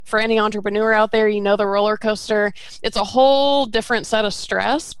for any entrepreneur out there, the roller coaster. It's a whole different set of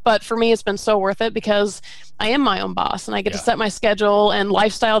stress, but for me, it's been so worth it because I am my own boss and I get to set my schedule, and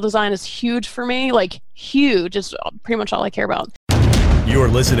lifestyle design is huge for me, like huge. It's pretty much all I care about. You're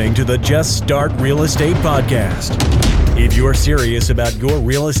listening to the Just Start Real Estate Podcast. If you're serious about your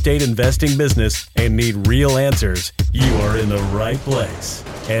real estate investing business and need real answers, you are in the right place.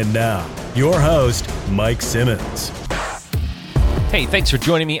 And now, your host, Mike Simmons. Hey, thanks for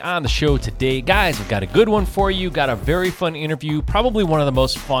joining me on the show today. Guys, we've got a good one for you. Got a very fun interview, probably one of the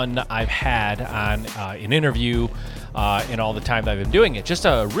most fun I've had on an interview in all the time that I've been doing it. Just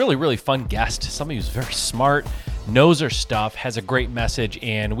a really, really fun guest. Somebody who's very smart, knows her stuff, has a great message,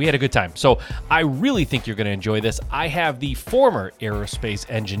 and we had a good time. So I really think you're going to enjoy this. I have the former aerospace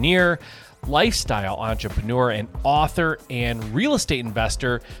engineer, lifestyle entrepreneur, and author and real estate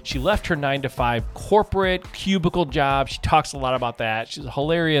investor. She left her 9-to-5 corporate cubicle job. She talks a lot about that. She's a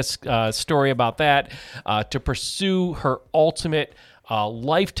hilarious story about that to pursue her ultimate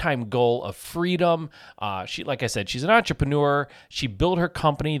lifetime goal of freedom. She, like I said, she's an entrepreneur. She built her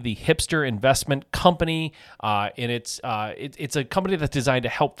company, the Hipster Investment Company, and it's a company that's designed to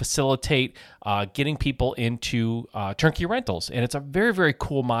help facilitate getting people into turnkey rentals. And it's a very, very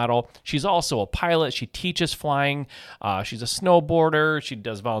cool model. She's also a pilot. She teaches flying. She's a snowboarder. She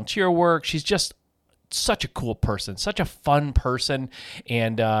does volunteer work. She's just such a cool person, such a fun person,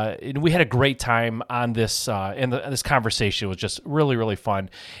 and we had a great time on this. And this conversation was just really, really fun.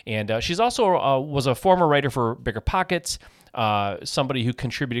 And she's also was a former writer for Bigger Pockets, somebody who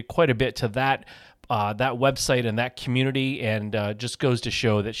contributed quite a bit to that website and that community, and just goes to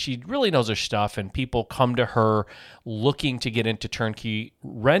show that she really knows her stuff, and people come to her looking to get into turnkey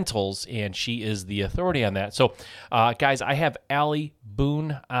rentals, and she is the authority on that. So, guys, I have Allie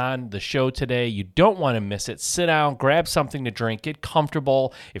Boone on the show today. You don't want to miss it. Sit down, grab something to drink, get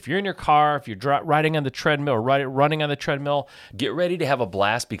comfortable. If you're in your car, if you're riding on the treadmill or running on the treadmill, get ready to have a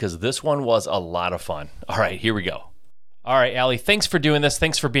blast because this one was a lot of fun. All right, here we go. All right, Allie, thanks for doing this.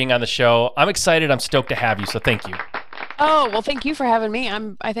 Thanks for being on the show. I'm excited. I'm stoked to have you, so thank you. Oh, well, thank you for having me.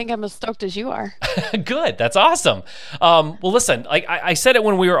 I think I'm as stoked as you are. Good. That's awesome. Well, listen, like I said it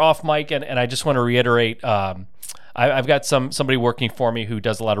when we were off mic, and I just want to reiterate, I've got somebody working for me who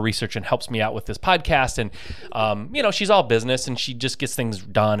does a lot of research and helps me out with this podcast. And, she's all business and she just gets things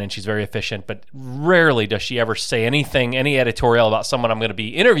done and she's very efficient, but rarely does she ever say any editorial about someone I'm going to be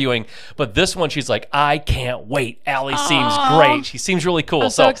interviewing. But this one, she's like, I can't wait. Allie seems great. She seems really cool. I'm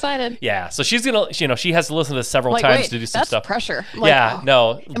so excited. Yeah. So she's going to, she has to listen to this several times to do some stuff. That's pressure.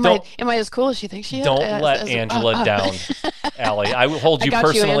 No. Am I as cool as she thinks she is? Don't let Angela down, Allie. I will hold you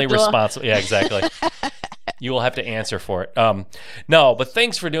personally responsible. Yeah, exactly. You will have to answer for it. No, but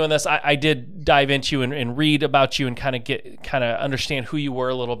thanks for doing this. I did dive into you and read about you and kind of understand who you were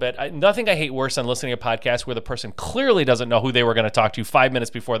a little bit. Nothing I hate worse than listening to a podcast where the person clearly doesn't know who they were going to talk to 5 minutes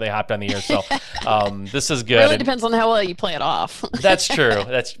before they hopped on the air. So this is good. It really depends on how well you play it off. That's true.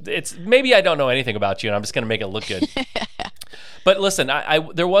 It's maybe I don't know anything about you and I'm just going to make it look good. But listen,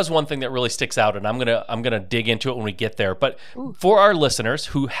 there was one thing that really sticks out, and I'm gonna dig into it when we get there. But for our listeners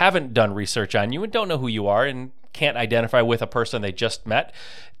who haven't done research on you and don't know who you are and can't identify with a person they just met,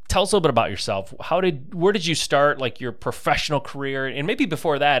 tell us a little bit about yourself. Where did you start, like your professional career, and maybe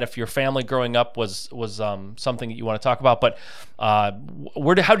before that, if your family growing up was something that you want to talk about. But how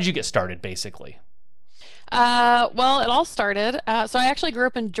did you get started, basically? Well, it all started. So I actually grew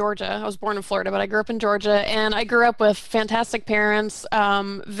up in Georgia. I was born in Florida, but I grew up in Georgia, and I grew up with fantastic parents. I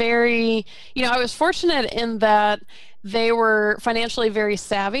was fortunate in that they were financially very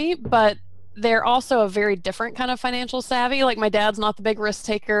savvy, but they're also a very different kind of financial savvy. Like my dad's not the big risk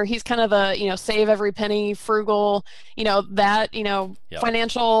taker. He's kind of the, save every penny, frugal,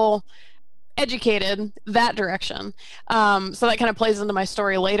 financial educated that direction. So that kind of plays into my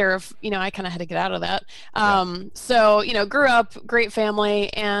story later of, I kind of had to get out of that. So, grew up, great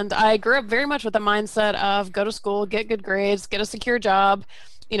family, and I grew up very much with the mindset of go to school, get good grades, get a secure job,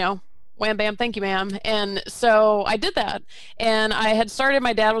 wham, bam, thank you, ma'am. And so I did that. And I had started,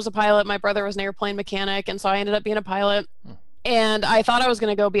 my dad was a pilot, my brother was an airplane mechanic, and so I ended up being a pilot. And I thought I was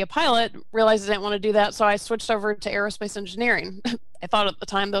going to go be a pilot, realized I didn't want to do that, so I switched over to aerospace engineering. I thought at the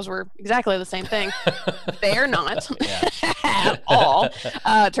time those were exactly the same thing. They're not at all,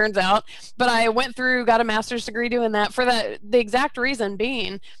 turns out. But I went through, got a master's degree doing that for the exact reason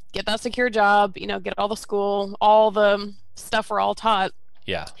being, get that secure job, get all the school, all the stuff we're all taught.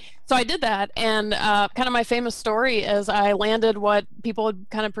 Yeah. So I did that, and kind of my famous story is I landed what people would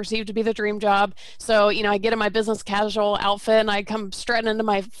kind of perceive to be the dream job. So, I get in my business casual outfit, and I come strutting into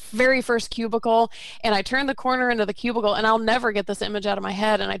my very first cubicle, and I turn the corner into the cubicle, and I'll never get this image out of my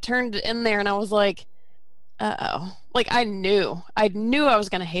head. And I turned in there, and I was like, uh-oh. Like, I knew I was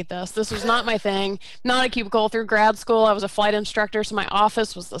going to hate this. This was not my thing. Not a cubicle. Through grad school, I was a flight instructor, so my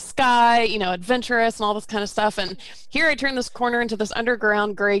office was the sky, adventurous and all this kind of stuff. And here I turned this corner into this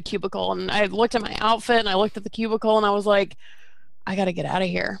underground gray cubicle, and I looked at my outfit, and I looked at the cubicle, and I was like, I got to get out of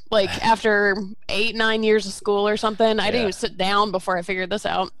here. Like, after 8-9 years of school or something, I didn't even sit down before I figured this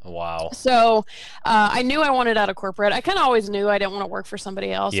out. Wow. So I knew I wanted out of corporate. I kind of always knew I didn't want to work for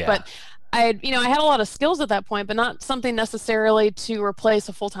somebody else, but I had a lot of skills at that point, but not something necessarily to replace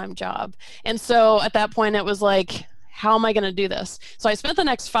a full-time job. And so at that point, it was like, how am I going to do this? So I spent the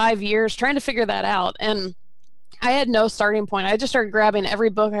next 5 years trying to figure that out. And I had no starting point. I just started grabbing every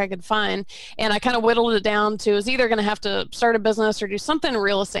book I could find, and I kind of whittled it down to, I was either going to have to start a business or do something in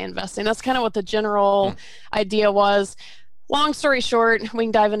real estate investing. That's kind of what the general idea was. Long story short, we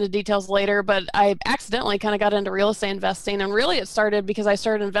can dive into details later, but I accidentally kind of got into real estate investing, and really it started because I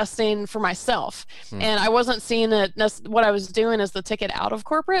started investing for myself. And I wasn't seeing it, what I was doing as the ticket out of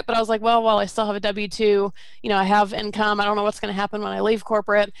corporate, but I was like, well, while I still have a W-2, I have income. I don't know what's going to happen when I leave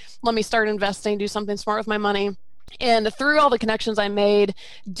corporate. Let me start investing, do something smart with my money. And through all the connections I made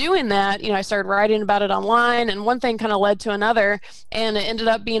doing that, I started writing about it online, and one thing kind of led to another, and it ended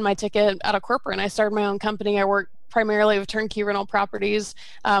up being my ticket out of corporate. And I started my own company. I work primarily with turnkey rental properties.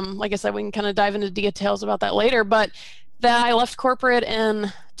 Like I said, we can kind of dive into details about that later, but that I left corporate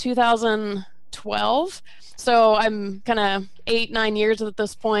in 2012. So I'm kind of 8-9 years at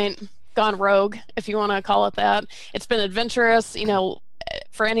this point, gone rogue, if you want to call it that. It's been adventurous,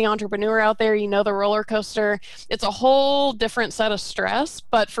 for any entrepreneur out there, the roller coaster. It's a whole different set of stress,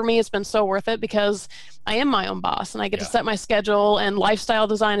 but for me, it's been so worth it because I am my own boss, and I get to set my schedule, and lifestyle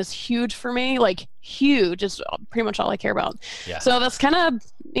design is huge for me, like huge. It's pretty much all I care about. So that's kind of,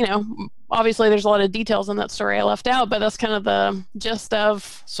 obviously there's a lot of details in that story I left out, but that's kind of the gist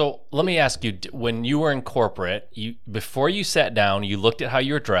of. So let me ask you, when you were in corporate, before you sat down, you looked at how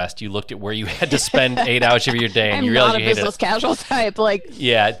you were dressed, you looked at where you had to spend 8 hours of your day, and you realized you hated it. I'm not a business casual type.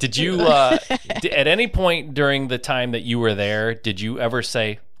 Yeah. Did you, at any point during the time that you were there, did you ever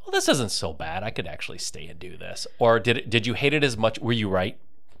say, well, this isn't so bad, I could actually stay and do this? Or did you hate it as much? Were you right?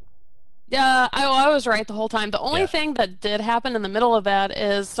 Yeah, I was right the whole time. The only thing that did happen in the middle of that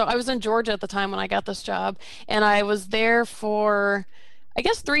is, so I was in Georgia at the time when I got this job, and I was there for, I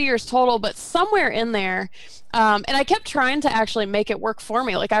guess, 3 years total, but somewhere in there, and I kept trying to actually make it work for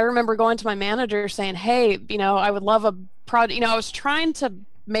me. Like, I remember going to my manager saying, hey, I would love a project. I was trying to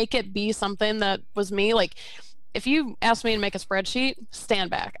make it be something that was me. Like, if you ask me to make a spreadsheet, stand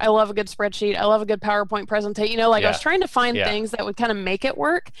back. I love a good spreadsheet. I love a good PowerPoint presentation. I was trying to find things that would kind of make it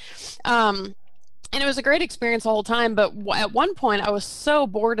work. And it was a great experience the whole time. But at one point, I was so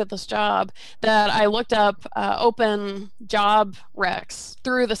bored at this job that I looked up open job recs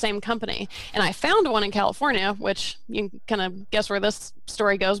through the same company. And I found one in California, which you can kind of guess where this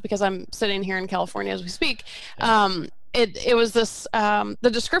story goes because I'm sitting here in California as we speak. It was this, the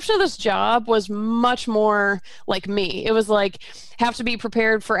description of this job was much more like me. It was like, have to be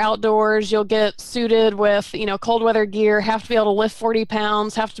prepared for outdoors. You'll get suited with, cold weather gear, have to be able to lift 40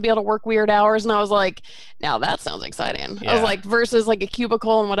 pounds, have to be able to work weird hours. And I was like, now that sounds exciting. I was like, versus like a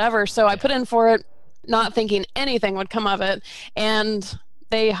cubicle and whatever. So I put in for it, not thinking anything would come of it. And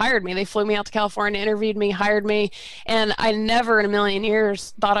they hired me. They flew me out to California, interviewed me, hired me. And I never in a million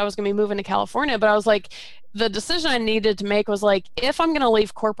years thought I was going to be moving to California. But I was like, the decision I needed to make was like, if I'm going to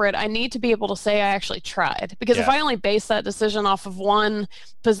leave corporate, I need to be able to say I actually tried. Because if I only base that decision off of one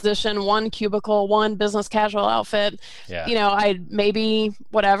position, one cubicle, one business casual outfit, I maybe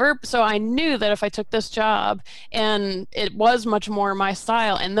whatever. So I knew that if I took this job and it was much more my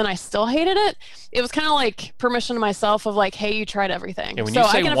style and then I still hated it, it was kind of like permission to myself of like, hey, you tried everything. So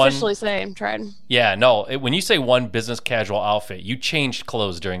I can officially say I tried. Yeah, no. When you say one business casual outfit, you changed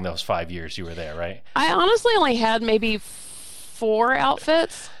clothes during those 5 years you were there, right? I honestly only had maybe 4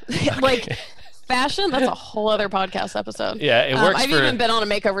 outfits. Like fashion, that's a whole other podcast episode. Yeah, it works. I've even been on a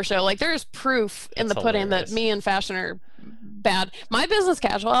makeover show. Like there's proof in the pudding hilarious. that me and fashion are bad. My business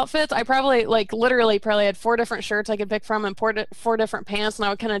casual outfits, I probably literally had 4 different shirts I could pick from and 4 different pants, and I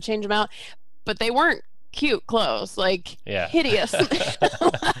would kind of change them out. But they weren't cute clothes, hideous.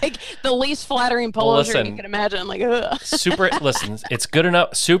 like the least flattering polo shirt you listen, can imagine. Like, ugh. Listen, it's good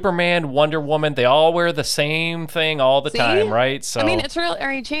enough. Superman, Wonder Woman, they all wear the same thing all the See? time, right? So I mean, it's really,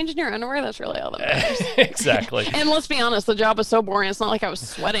 are you changing your underwear? That's really all that matters. exactly. And let's be honest, the job was so boring. It's not like I was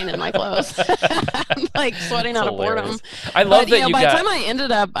sweating in my clothes. I'm like sweating out of boredom. I love but, that you by got... the time I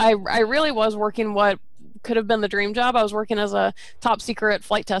ended up, I really was working what could have been the dream job. I was working as a top secret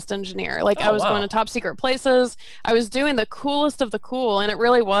flight test engineer. Like I was going to top secret places. I was doing the coolest of the cool, and it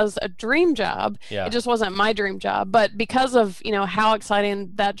really was a dream job. Yeah. It just wasn't my dream job. But because of, how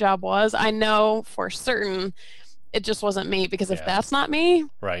exciting that job was, I know for certain it just wasn't me, because if that's not me,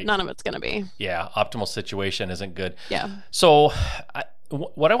 right, none of it's going to be. Yeah. Optimal situation isn't good. Yeah. So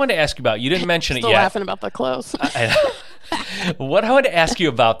what I wanted to ask you about, you didn't mention it yet. Still laughing about the clothes. What I wanted to ask you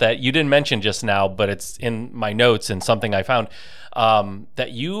about that, you didn't mention just now, but it's in my notes and something I found,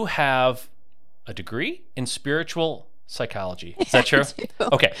 that you have a degree in spiritual psychology. Is that true?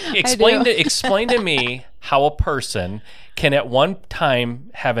 Okay. Explain to me how a person can at one time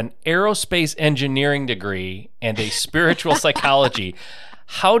have an aerospace engineering degree and a spiritual psychology.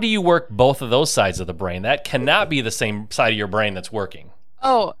 How do you work both of those sides of the brain? That cannot be the same side of your brain that's working.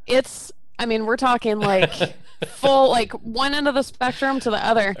 Oh, we're talking like full, like one end of the spectrum to the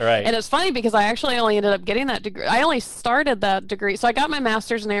other. Right. And it's funny because I actually only ended up getting that degree. I only started that degree. So I got my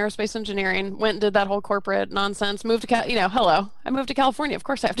master's in aerospace engineering, went and did that whole corporate nonsense, moved to, I moved to California. Of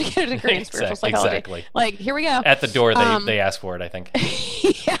course I have to get a degree in spiritual psychology. Exactly. Like, here we go. At the door, they ask for it, I think.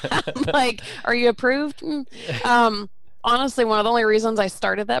 Yeah. Like, are you approved? Honestly, one of the only reasons I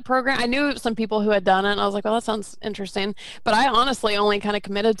started that program, I knew some people who had done it, and I was like, well, that sounds interesting. But I honestly only kind of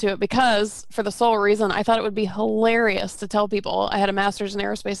committed to it because, for the sole reason, I thought it would be hilarious to tell people I had a master's in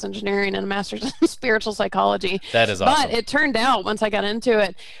aerospace engineering and a master's in spiritual psychology. That is awesome. But it turned out, once I got into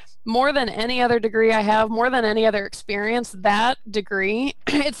it, more than any other degree I have, more than any other experience, that degree,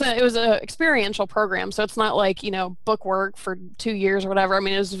 it was an experiential program. So it's not like, book work for 2 years or whatever. I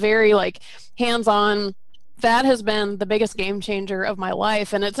mean, it was very like hands-on. That has been the biggest game changer of my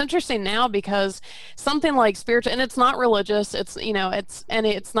life. And it's interesting now because something like spiritual, and it's not religious, it's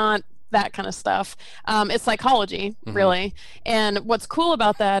not that kind of stuff. It's psychology, really. And what's cool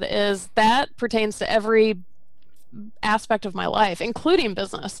about that is that pertains to every aspect of my life, including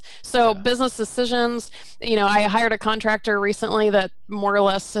business. So business decisions, I hired a contractor recently that more or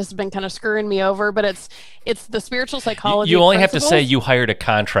less has been kind of screwing me over, but it's the spiritual psychology. You only have to say you hired a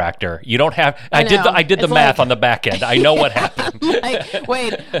contractor. You don't have, I did the math on the back end. I know what happened. Like,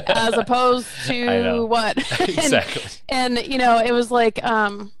 wait, as opposed to what? Exactly. And it was like,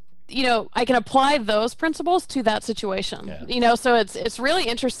 I can apply those principles to that situation. Yeah. So it's really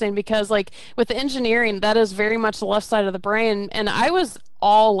interesting because like with the engineering, that is very much the left side of the brain, and I was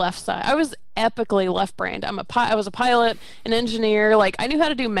all left side. I was epically left-brained. I was a pilot, an engineer. Like I knew how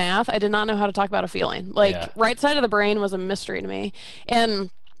to do math. I did not know how to talk about a feeling. Like right side of the brain was a mystery to me, and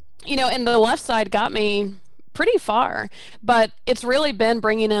and the left side got me pretty far, but it's really been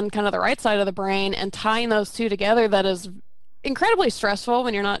bringing in kind of the right side of the brain and tying those two together that is incredibly stressful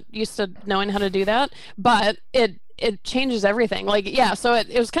when you're not used to knowing how to do that, but it changes everything. Like, so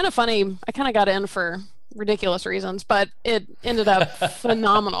it was kind of funny. I kind of got in for ridiculous reasons, but it ended up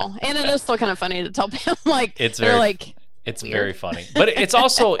phenomenal. And it is still kind of funny to tell people, like, it's very funny. But it's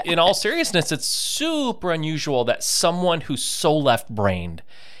also, in all seriousness, it's super unusual that someone who's so left-brained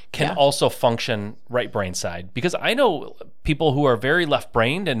can also function right brain side, because I know people who are very left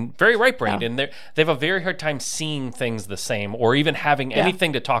brained and very right brained, and they have a very hard time seeing things the same or even having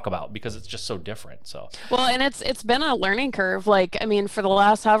anything to talk about because it's just so different. So well, and it's been a learning curve. Like I mean, for the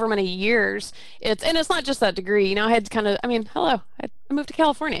last however many years, it's not just that degree. I had kind of I moved to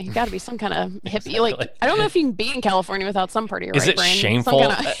California. You got to be some kind of hippie. Exactly. Like I don't know if you can be in California without some part of your right brain. Is it shameful?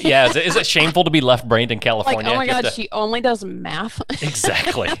 Is it shameful to be left brained in California? Like, oh my God, she only does math.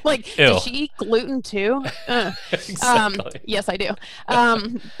 Exactly. Like, ew. Does she eat gluten too? Exactly. Yes, I do.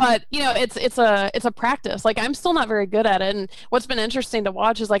 But it's a practice. Like I'm still not very good at it. And what's been interesting to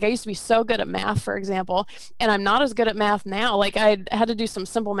watch is like I used to be so good at math, for example, and I'm not as good at math now. Like I had to do some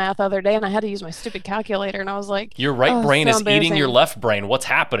simple math the other day, and I had to use my stupid calculator, and I was like, your right brain is eating your left brain. What's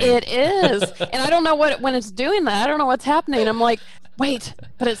happening? It is, and I don't know when it's doing that. I don't know what's happening. I'm like, wait,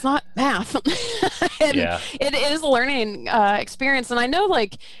 but it's not math. And it is a learning experience, and I know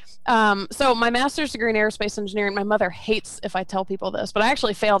like. So my master's degree in aerospace engineering, my mother hates if I tell people this, but I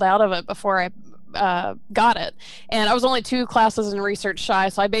actually failed out of it before I got it. And I was only 2 classes in research shy,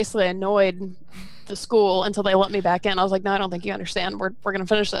 so I basically annoyed the school until they let me back in. I was like, no, I don't think you understand. We're going to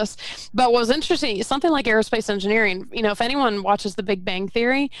finish this. But what was interesting, something like aerospace engineering, if anyone watches The Big Bang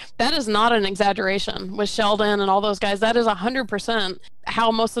Theory, that is not an exaggeration with Sheldon and all those guys. That is 100%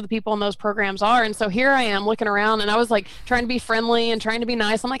 how most of the people in those programs are. And so here I am looking around, and I was like trying to be friendly and trying to be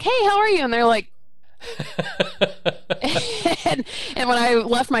nice. I'm like, hey, how are you? And they're like, and when I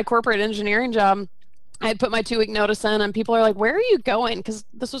left my corporate engineering job, I had put my 2-week notice in, and people are like, where are you going? Because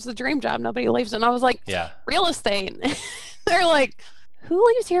this was the dream job. Nobody leaves. And I was like, real estate. They're like, who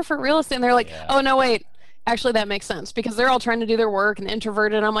leaves here for real estate? And they're like, oh, no, wait. Actually, that makes sense, because they're all trying to do their work and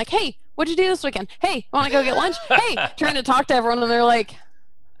introverted. And I'm like, hey, what'd you do this weekend? Hey, want to go get lunch? Hey, trying to talk to everyone. And they're like,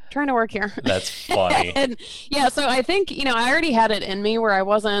 trying to work here. That's funny. And so I think, I already had it in me where I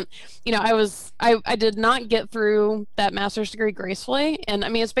wasn't, I did not get through that master's degree gracefully. And I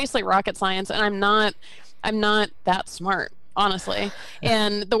mean, it's basically rocket science, and I'm not that smart, honestly.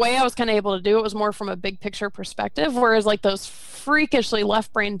 And the way I was kind of able to do it was more from a big picture perspective, whereas like those freakishly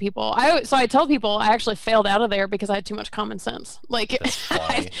left brain people, I tell people I actually failed out of there because I had too much common sense. Like,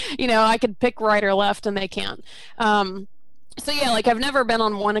 I could pick right or left, and they can't. So yeah, like I've never been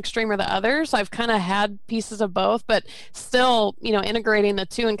on one extreme or the other. So I've kind of had pieces of both, but still, integrating the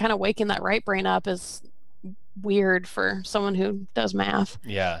two and kind of waking that right brain up is weird for someone who does math.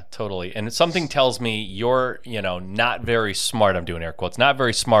 Yeah, totally. And something tells me you're, not very smart. I'm doing air quotes. Not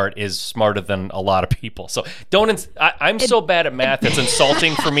very smart is smarter than a lot of people. So I'm so bad at math. It's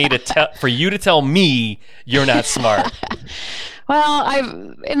insulting for me for you to tell me you're not smart.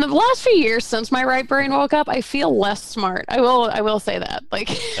 Well, in the last few years since my right brain woke up, I feel less smart. I will say that. Like,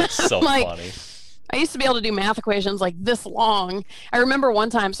 that's so funny. I used to be able to do math equations like this long. I remember one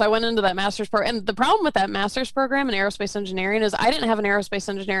time, so I went into that master's program, and the problem with that master's program in aerospace engineering is I didn't have an aerospace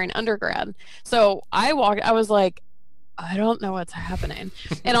engineering undergrad. So I was like, I don't know what's happening.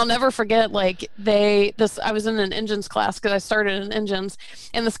 And I'll never forget, like, I was in an engines class because I started in engines,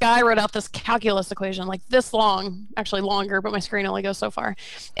 and this guy wrote out this calculus equation like this long, actually longer, but my screen only goes so far.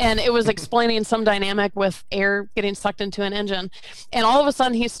 And it was explaining some dynamic with air getting sucked into an engine. And all of a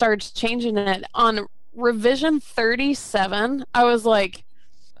sudden he starts changing it on revision 37. I was like,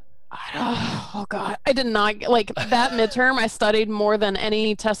 oh God, I did not like that midterm. I studied more than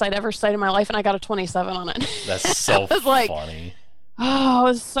any test I'd ever studied in my life, and I got a 27 on it. That's so funny. Oh, it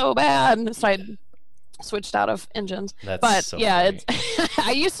was so bad. So I switched out of engines. But so yeah,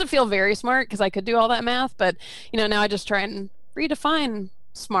 I used to feel very smart because I could do all that math, but now I just try and redefine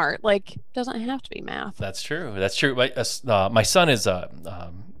smart. Like, it doesn't have to be math. That's true. My son is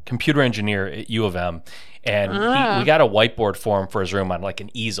a computer engineer at U of M, and we got a whiteboard for him for his room on like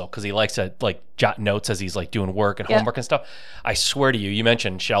an easel because he likes to like jot notes as he's like doing work and homework and stuff. I swear to you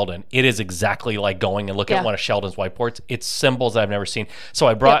mentioned Sheldon. It is exactly like going and looking at one of Sheldon's whiteboards. It's symbols I've never seen. So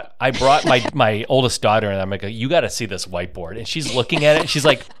I brought my oldest daughter, and I'm like, you got to see this whiteboard. And she's looking at it, and she's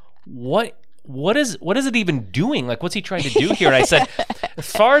like, what is it even doing? Like, what's he trying to do here? And I said,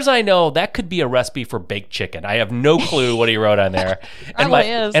 as far as I know, that could be a recipe for baked chicken. I have no clue what he wrote on there. And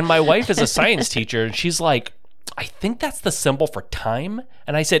my wife is a science teacher, and she's like, I think that's the symbol for time.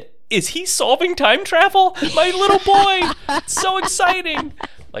 And I said, is he solving time travel? My little boy. It's so exciting.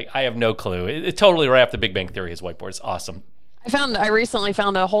 Like, I have no clue. It totally right off the Big Bang Theory, his whiteboard is awesome. I recently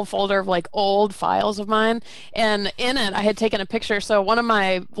found a whole folder of like old files of mine, and in it I had taken a picture. So one of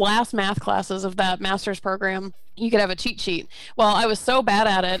my last math classes of that master's program, you could have a cheat sheet. Well, I was so bad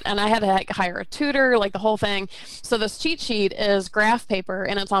at it, and I had to hire a tutor, like the whole thing. So this cheat sheet is graph paper,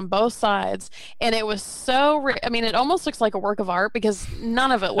 and it's on both sides. And it was it almost looks like a work of art because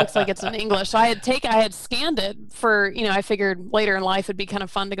none of it looks like it's in English. So I had scanned it for, I figured later in life it'd be kind of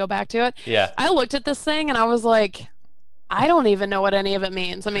fun to go back to it. Yeah. I looked at this thing and I was like, I don't even know what any of it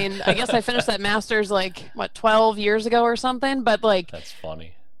means. I mean, I guess I finished that master's 12 years ago or something, but like, that's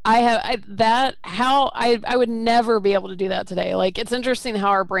funny. I would never be able to do that today. Like, it's interesting how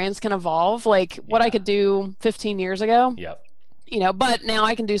our brains can evolve. Like what I could do 15 years ago. Yep. But now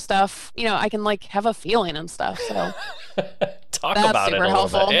I can do stuff, I can like have a feeling and stuff. So talk about it a little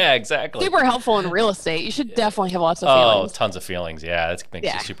bit. Yeah, exactly. Super helpful in real estate. You should definitely have lots of feelings. Oh, tons of feelings. Yeah, that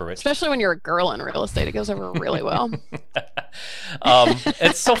makes you super rich. Especially when you're a girl in real estate, it goes over really well.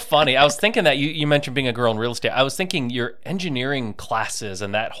 It's so funny. I was thinking that you mentioned being a girl in real estate. I was thinking your engineering classes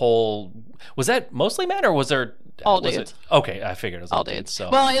and that whole, was that mostly men or was there all dudes? Okay, I figured it was all dudes. So.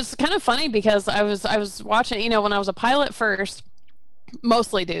 Well, it's kind of funny because I was watching, when I was a pilot first,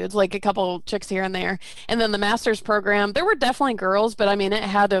 mostly dudes, like a couple chicks here and there. And then the master's program, there were definitely girls, but I mean, it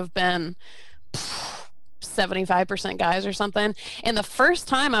had to have been 75% guys or something. And the first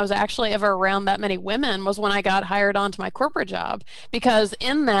time I was actually ever around that many women was when I got hired onto my corporate job, because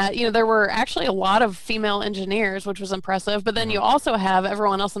in that, there were actually a lot of female engineers, which was impressive. But then you also have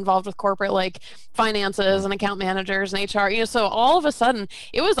everyone else involved with corporate, like finances and account managers and HR, so all of a sudden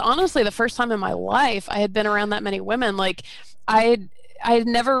it was honestly the first time in my life I had been around that many women. Like I had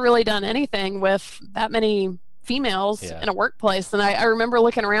never really done anything with that many females in a workplace. And I remember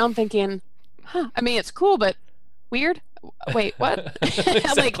looking around thinking, I mean, it's cool, but weird. Wait, what?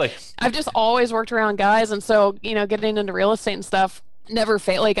 Exactly. Like, I've just always worked around guys. And so, getting into real estate and stuff never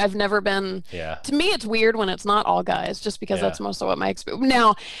failed. Like, I've never been, to me, it's weird when it's not all guys, just because that's most of what my experience.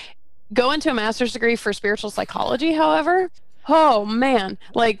 Now, go into a master's degree for spiritual psychology, however, oh man,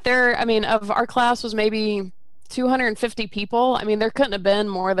 like of our class was maybe 250 people. I mean, there couldn't have been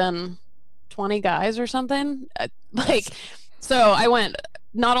more than 20 guys or something. So I went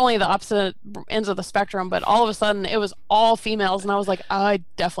not only the opposite ends of the spectrum, but all of a sudden it was all females. And I was like, I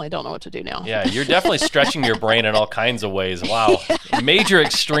definitely don't know what to do now. Yeah, you're definitely stretching your brain in all kinds of ways. Wow. Major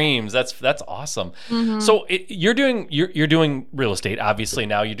extremes. That's awesome. So you're doing real estate, obviously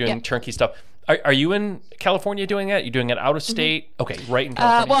now. You're doing turnkey stuff. Are you in California doing it? You're doing it out of state? Okay, right in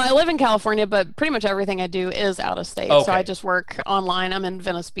California. Well, I live in California, but pretty much everything I do is out of state. Okay. So I just work online. I'm in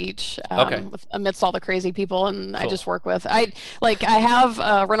Venice Beach, amidst all the crazy people, and I just work with. I have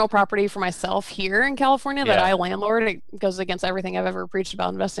a rental property for myself here in California that I landlord. It goes against everything I've ever preached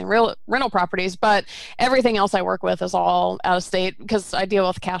about investing in rental properties, but everything else I work with is all out of state because I deal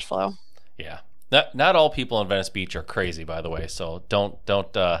with cash flow. Yeah. Not all people in Venice Beach are crazy, by the way. So don't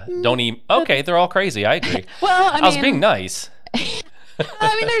even. Okay, they're all crazy. I agree. Well, I was being nice.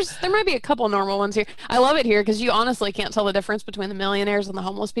 I mean, there might be a couple normal ones here. I love it here because you honestly can't tell the difference between the millionaires and the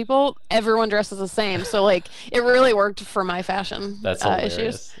homeless people. Everyone dresses the same, so it really worked for my fashion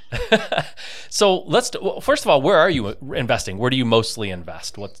issues. So first of all, where are you investing? Where do you mostly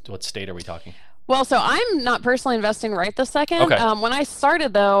invest? What state are we talking? Well, so I'm not personally investing right this second. Okay. When I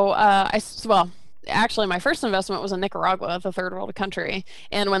started, though, actually, my first investment was in Nicaragua, the third world country.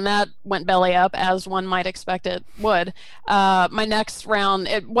 And when that went belly up, as one might expect it would, my next round,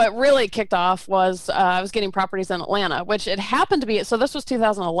 what really kicked off was I was getting properties in Atlanta, which it happened to be. So this was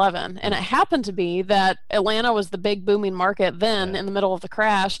 2011. And it happened to be that Atlanta was the big booming market then in the middle of the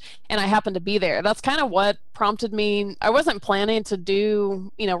crash. And I happened to be there. That's kind of what prompted me. I wasn't planning to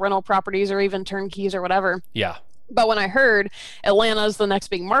do, rental properties or even turnkeys or whatever. Yeah. But when I heard Atlanta's the next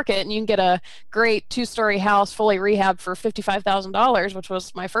big market and you can get a great 2-story house fully rehabbed for $55,000, which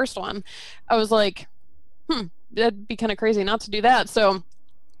was my first one, I was like, that'd be kind of crazy not to do that. So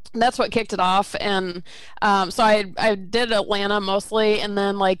that's what kicked it off. And so I did Atlanta mostly. And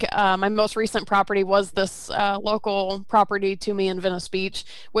then my most recent property was this local property to me in Venice Beach,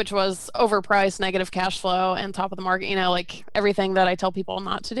 which was overpriced, negative cash flow, and top of the market, everything that I tell people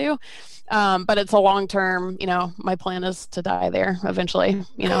not to do. But it's a long-term, my plan is to die there eventually.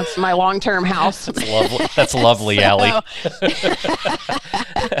 It's my long-term house. That's lovely. That's lovely, Allie.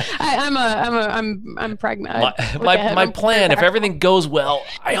 I'm pragmatic. My plan, if everything goes well,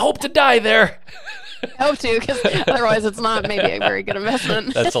 I hope to die there. I hope to, because otherwise it's not maybe a very good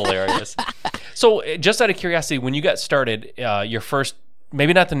investment. That's hilarious. So just out of curiosity, when you got started, your first,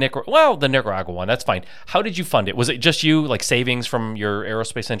 maybe not the Nicaragua one, that's fine. How did you fund it? Was it just you, like savings from your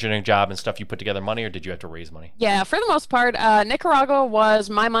aerospace engineering job and stuff, you put together money, or did you have to raise money? Yeah, for the most part, Nicaragua was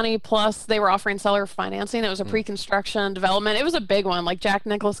my money, plus they were offering seller financing. It was a pre-construction development. It was a big one, like Jack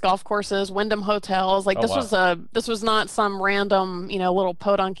Nicklaus golf courses, Wyndham hotels. This was not some random, little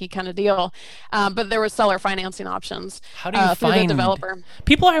podunky kind of deal. But there was seller financing options. How do you find the developer?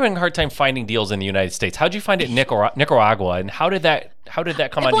 People are having a hard time finding deals in the United States. How did you find it in Nicaragua, and how did that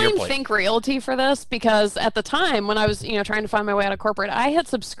come onto your plate? I blame Think Realty for this, because at the time when I was, trying to find my way out of corporate, I had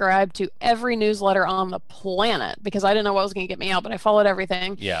subscribed to every newsletter on the planet because I didn't know what was going to get me out, but I followed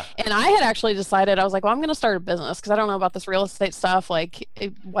everything. Yeah. And I had actually decided, I was like, well, I'm going to start a business because I don't know about this real estate stuff,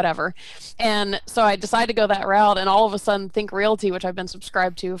 whatever. And so I decided to go that route, and all of a sudden Think Realty, which I've been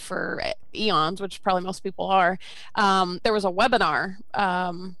subscribed to for eons, which probably most people are, there was a webinar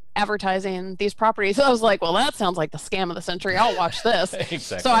advertising these properties. So I was like, well, that sounds like the scam of the century. I'll watch this.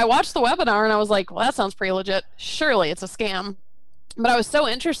 Exactly. So I watched the webinar and I was like, well, that sounds pretty legit. Surely it's a scam. But I was so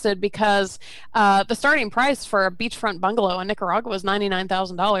interested because the starting price for a beachfront bungalow in Nicaragua was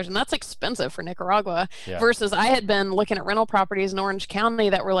 $99,000, and that's expensive for Nicaragua. Yeah. Versus I had been looking at rental properties in Orange County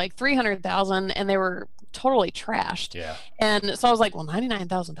that were like $300,000, and they were totally trashed. Yeah. And so I was like, well,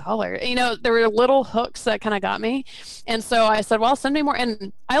 $99,000. There were little hooks that kind of got me, and so I said, well, send me more.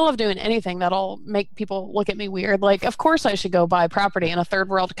 And I love doing anything that'll make people look at me weird. Like, of course I should go buy property in a third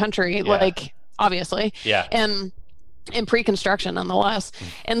world country. Yeah. obviously. Yeah. And in pre-construction nonetheless.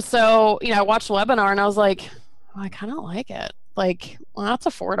 And so, I watched the webinar and I was like, I kind of like it. Like, well, that's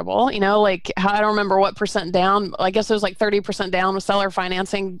affordable, like I don't remember what percent down. I guess it was like 30% down with seller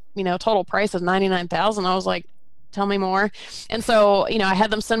financing, total price is $99,000. I was like, tell me more. And so, I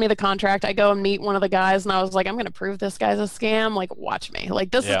had them send me the contract. I go and meet one of the guys and I was like, I'm going to prove this guy's a scam. Like, watch me.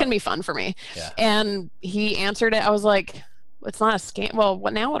 Like, this is going to be fun for me. Yeah. And he answered it. I was like, it's not a scam. Well,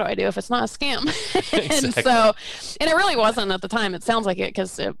 what do I do if it's not a scam? And it really wasn't at the time. It sounds like it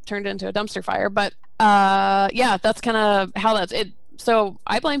because it turned into a dumpster fire. But that's kind of how that's it. So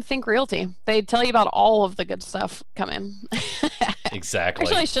I blame Think Realty. They tell you about all of the good stuff coming. Exactly.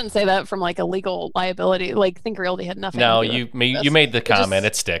 Actually, I shouldn't say that from like a legal liability. Like Think Realty had nothing. No, to do with you made the comment.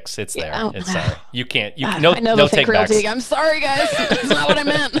 It sticks. It's there. It's there. You can't. I know the Think take backs. Realty. I'm sorry, guys. That's not what I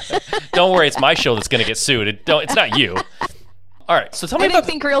meant. Don't worry. It's my show that's going to get sued. It's not you. All right, so tell me about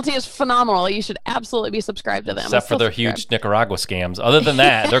Think Realty is phenomenal. You should absolutely be subscribed to them. Except for their huge Nicaragua scams. Other than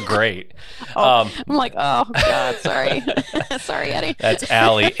that, they're great. I'm like, oh God, sorry, sorry, Eddie. That's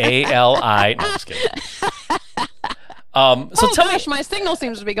Allie, A-L-I. No, I'm just kidding. Tell me, my signal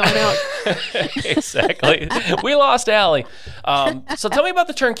seems to be going out. Exactly. We lost Allie. So tell me about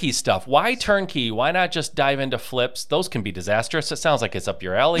the turnkey stuff. Why turnkey? Why not just dive into flips? Those can be disastrous. It sounds like it's up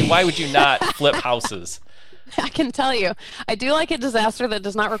your alley. Why would you not flip houses? I can tell you, I do like a disaster that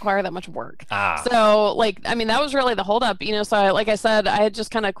does not require that much work. Ah. So, that was really the holdup, So, like I said, I had just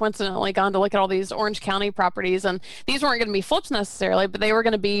kind of coincidentally gone to look at all these Orange County properties, and these weren't going to be flips necessarily, but they were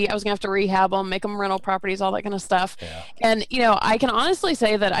going to be, I was going to have to rehab them, make them rental properties, all that kind of stuff. Yeah. And, I can honestly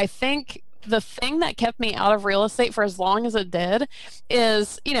say that I think the thing that kept me out of real estate for as long as it did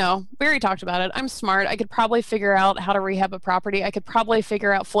is, we already talked about it. I'm smart. I could probably figure out how to rehab a property. I could probably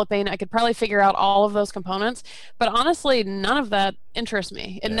figure out flipping. I could probably figure out all of those components. But honestly, none of that interests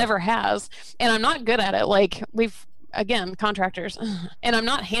me. It never has. And I'm not good at it. Like again, contractors, and I'm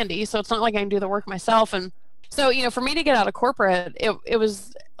not handy. So it's not like I can do the work myself. And so, for me to get out of corporate, it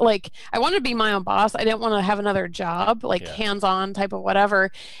was like, I wanted to be my own boss. I didn't want to have another job, hands-on type of whatever.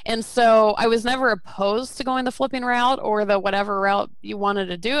 And so I was never opposed to going the flipping route or the whatever route you wanted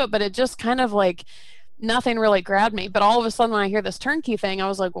to do it, but it just kind of like nothing really grabbed me. But all of a sudden when I hear this turnkey thing, I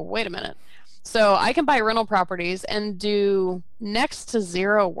was like, well, wait a minute. So I can buy rental properties and do next to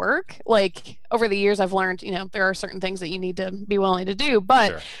zero work. Like over the years, I've learned, there are certain things that you need to be willing to do.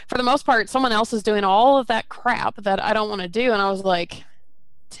 But for the most part, someone else is doing all of that crap that I don't want to do. And I was like,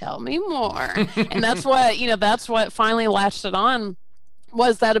 tell me more. And that's what finally latched it on,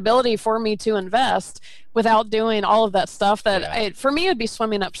 was that ability for me to invest without doing all of that stuff that for me, it'd be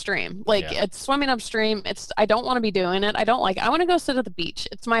swimming upstream. It's swimming upstream. I don't want to be doing it. I want to go sit at the beach.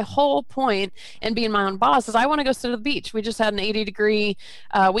 It's my whole point in being my own boss is I want to go sit at the beach. We just had an 80-degree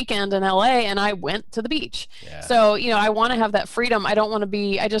weekend in LA and I went to the beach. Yeah. So, I want to have that freedom. I don't want to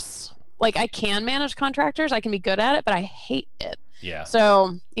be, I can manage contractors. I can be good at it, but I hate it. Yeah.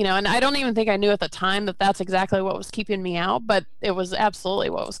 So, and I don't even think I knew at the time that that's exactly what was keeping me out, but it was absolutely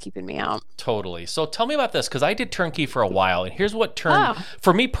what was keeping me out. Totally. So tell me about this, because I did turnkey for a while, and here's what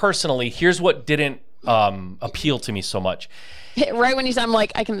for me personally, here's what didn't appeal to me so much. Right when you said, I'm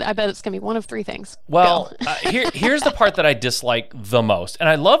like, I bet it's going to be one of three things. Well, here's the part that I dislike the most. And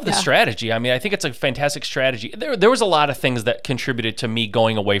I love the strategy. I mean, I think it's a fantastic strategy. There was a lot of things that contributed to me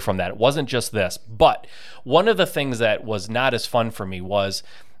going away from that. It wasn't just this. But one of the things that was not as fun for me was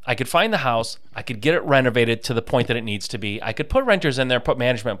I could find the house, I could get it renovated to the point that it needs to be. I could put renters in there, put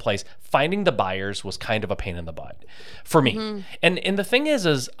management in place. Finding the buyers was kind of a pain in the butt for me. Mm-hmm. And the thing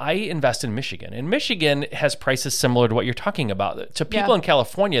is I invest in Michigan. And Michigan has prices similar to what you're talking about. To people in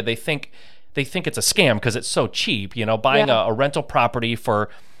California, they think it's a scam because it's so cheap. Buying a rental property for,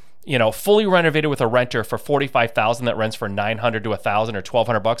 fully renovated with a renter for $45,000 that rents for $900 to $1,000 or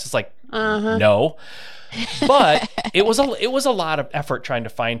 $1,200. It's like, no. But it was a lot of effort trying to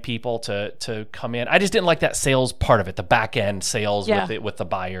find people to come in. I just didn't like that sales part of it, the back end sales with the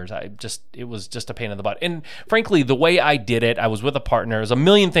buyers. It was just a pain in the butt. And frankly, the way I did it, I was with a partner. There's a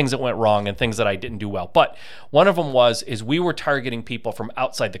million things that went wrong and things that I didn't do well. But one of them is we were targeting people from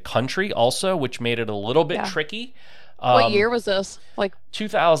outside the country also, which made it a little bit tricky. What year was this? Like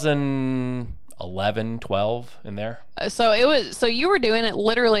 2011, 12 in there. So you were doing it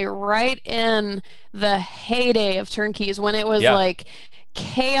literally right in the heyday of turnkeys when it was like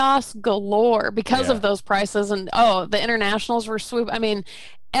chaos galore because of those prices. And the internationals were I mean,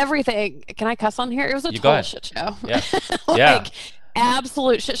 everything. Can I cuss on here? It was a total shit show. Yeah.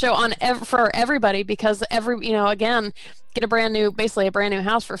 Absolute shit show for everybody, because again, get basically a brand new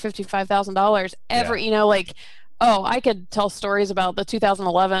house for $55,000. Oh, I could tell stories about the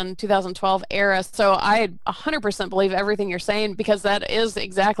 2011, 2012 era. So I 100% believe everything you're saying, because that is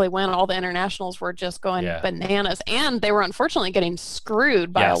exactly when all the internationals were just going bananas. And they were unfortunately getting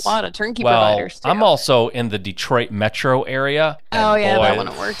screwed by a lot of turnkey providers too. I'm also in the Detroit metro area. Oh, yeah, boy, that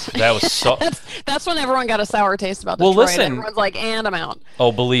one worked. That was so... that's when everyone got a sour taste about Detroit. Well, listen. Everyone's like, and I'm out.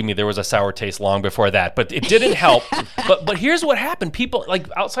 Oh, believe me, there was a sour taste long before that, but it didn't help. But here's what happened. People, like,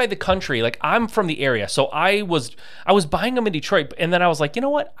 outside the country, like, I'm from the area, so I was buying them in Detroit, and then I was like, you know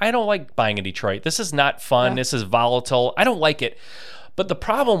what? I don't like buying in Detroit. This is not fun. This is volatile. I don't like it. But the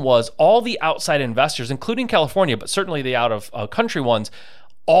problem was all the outside investors, including California, but certainly the out of country ones,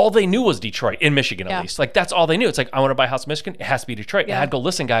 all they knew was Detroit, in Michigan at least. Like, that's all they knew. It's like, I want to buy a house in Michigan, it has to be Detroit. And I'd go,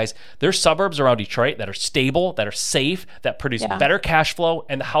 listen, guys, there's suburbs around Detroit that are stable, that are safe, that produce better cash flow,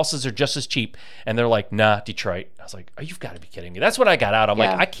 and the houses are just as cheap. And they're like, nah, Detroit. I was like, oh, you've got to be kidding me. That's what I got out. I'm like,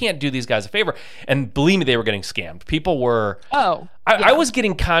 I can't do these guys a favor. And believe me, they were getting scammed. People were... I was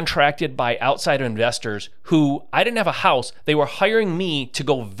getting contracted by outside investors who, I didn't have a house. They were hiring me to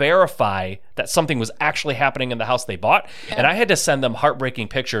go verify that something was actually happening in the house they bought. And I had to send them heartbreaking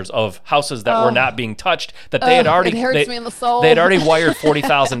pictures of houses that were not being touched, that they had already... It hurts me in the soul. They had already wired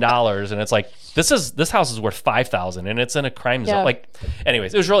 $40,000. And it's like, this house is worth $5,000 and it's in a crime zone. Like,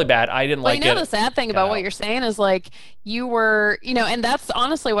 anyways, it was really bad. I didn't like it. The sad thing about what you're saying is, like, you were, and that's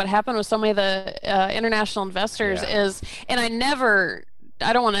honestly what happened with so many of the international investors is, and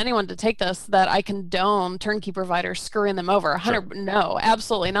I don't want anyone to take this that I condone turnkey providers screwing them over. No,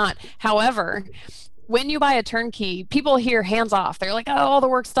 absolutely not. However, when you buy a turnkey, people hear hands off. They're like, oh, all the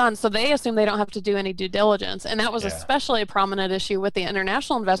work's done. So they assume they don't have to do any due diligence. And that was especially a prominent issue with the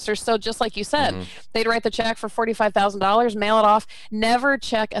international investors. So just like you said, they'd write the check for $45,000, mail it off, never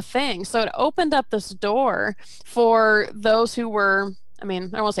check a thing. So it opened up this door for those who were, I mean,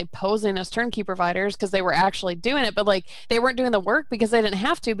 I don't want to say posing as turnkey providers, because they were actually doing it, but like, they weren't doing the work because they didn't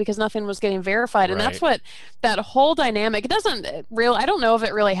have to, because nothing was getting verified. And that's what that whole dynamic, I don't know if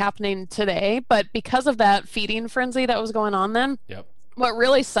it really happening today, but because of that feeding frenzy that was going on then, what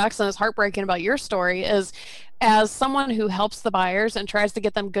really sucks and is heartbreaking about your story is, as someone who helps the buyers and tries to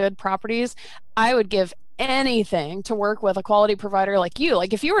get them good properties, I would give anything to work with a quality provider like you.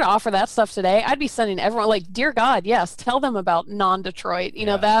 Like, if you were to offer that stuff today, I'd be sending everyone, like, dear God, yes, tell them about non-Detroit. You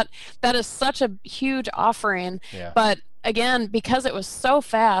know, that is such a huge offering. But again, because it was so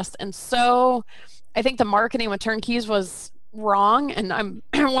fast and so, I think the marketing with turnkeys was wrong, and I'm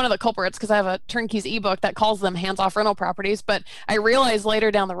one of the culprits because I have a turnkeys ebook that calls them hands-off rental properties. But I realized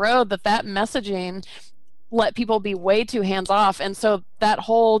later down the road that messaging let people be way too hands-off, and so that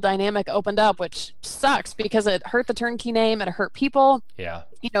whole dynamic opened up, which sucks because it hurt the turnkey name, it hurt people.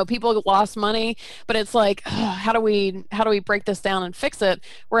 People lost money, but it's like, how do we break this down and fix it?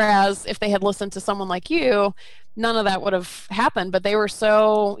 Whereas if they had listened to someone like you, none of that would have happened. But they were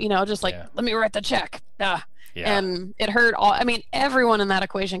so, just like, let me write the check. And it hurt everyone in that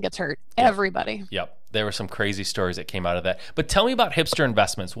equation gets hurt. Everybody. There were some crazy stories that came out of that. But tell me about Hipster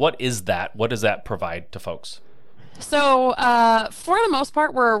Investments. What is that? What does that provide to folks? So for the most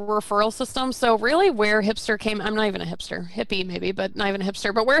part, we're a referral system. So really where Hipster came, I'm not even a hipster, hippie maybe, but not even a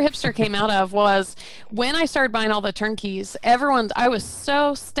hipster. But where Hipster came out of was when I started buying all the turnkeys, I was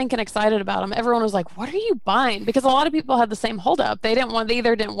so stinking excited about them. Everyone was like, what are you buying? Because a lot of people had the same holdup. They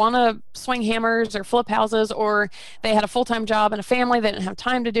either didn't want to swing hammers or flip houses, or they had a full-time job and a family. They didn't have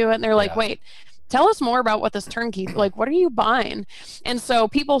time to do it. And they're like, wait, tell us more about what this turnkey, like, what are you buying? And so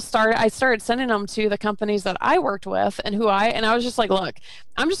I started sending them to the companies that I worked with and I was just like, look,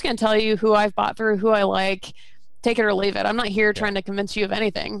 I'm just going to tell you who I've bought through, who I like, take it or leave it. I'm not here trying to convince you of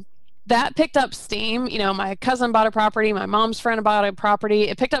anything. That picked up steam. My cousin bought a property, my mom's friend bought a property.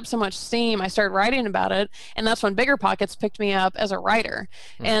 It picked up so much steam, I started writing about it, and that's when BiggerPockets picked me up as a writer.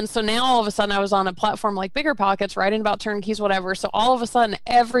 And so now all of a sudden I was on a platform like BiggerPockets writing about turnkeys, whatever. So all of a sudden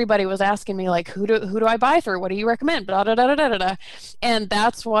everybody was asking me, like, who do I buy through? What do you recommend? Blah, da, da, da, da, da, da. And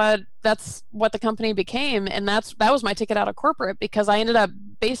that's what the company became. And that was my ticket out of corporate, because I ended up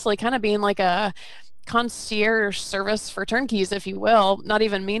basically kind of being like a concierge service for turnkeys, if you will, not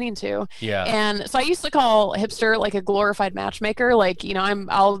even meaning to. And so I used to call Hipster like a glorified matchmaker. Like,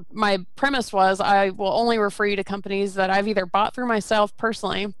 my premise was I will only refer you to companies that I've either bought through myself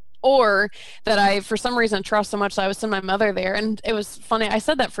personally, or that I, for some reason, trust so much that I would send my mother there. And it was funny. I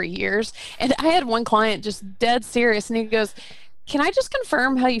said that for years. And I had one client just dead serious, and he goes, can I just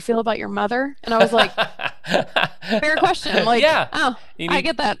confirm how you feel about your mother? And I was like, Fair question. Like, yeah. Oh, I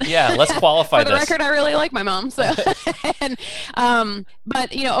get that. Yeah, let's qualify For the this. record, I really like my mom. So, and,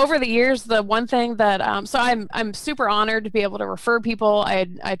 but over the years, the one thing that, so I'm super honored to be able to refer people.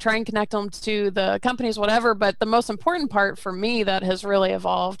 I try and connect them to the companies, whatever. But the most important part for me that has really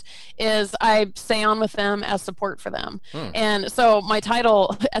evolved is I stay on with them as support for them. And so my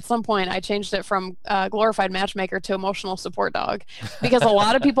title at some point, I changed it from glorified matchmaker to emotional support dog, because a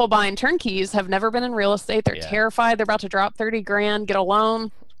lot of people buying turnkeys have never been in real estate. They're terrified. They're about to drop 30 grand, get a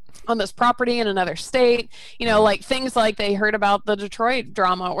loan on this property in another state, like things like they heard about the Detroit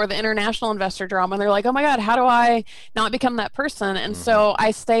drama or the international investor drama, and they're like, oh my God, how do I not become that person? And so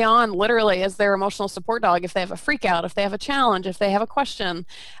I stay on literally as their emotional support dog if they have a freak out, if they have a challenge, if they have a question,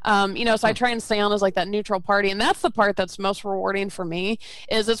 so I try and stay on as like that neutral party. And that's the part that's most rewarding for me.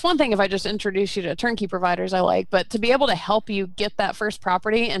 Is it's one thing if I just introduce you to turnkey providers I like, but to be able to help you get that first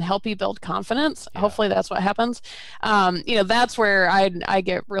property and help you build confidence, hopefully that's what happens. That's where I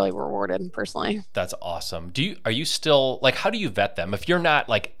get really rewarded personally. That's awesome. Are you still like, how do you vet them if you're not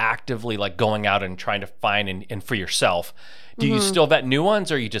like actively like going out and trying to find and for yourself? Do you still vet new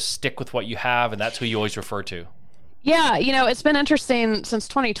ones, or you just stick with what you have and that's who you always refer to? Yeah, it's been interesting since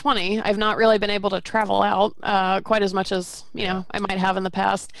 2020. I've not really been able to travel out quite as much as, I might have in the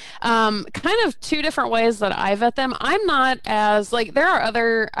past. Kind of two different ways that I vet them. I'm not as, like,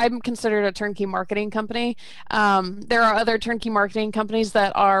 I'm considered a turnkey marketing company. There are other turnkey marketing companies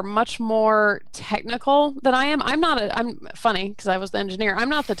that are much more technical than I am. I'm funny because I was the engineer. I'm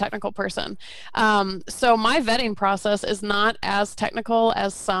not the technical person. So my vetting process is not as technical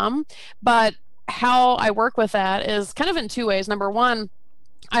as some, but how I work with that is kind of in two ways. Number one,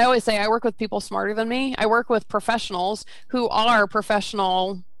 I always say I work with people smarter than me. I work with professionals who are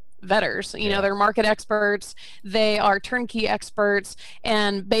professional vetters. They're market experts, they are turnkey experts,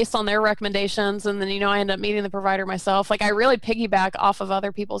 and based on their recommendations, and then I end up meeting the provider myself. Like, I really piggyback off of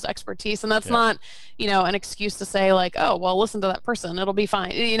other people's expertise, and that's not an excuse to say like, oh well, listen to that person, it'll be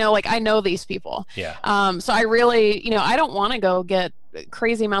fine. Like, I know these people. So I really, I don't want to go get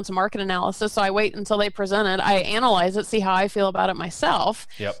crazy amounts of market analysis, so I wait until they present it, I analyze it, see how I feel about it myself,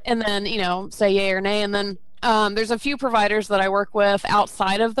 and then say yay or nay. And then there's a few providers that I work with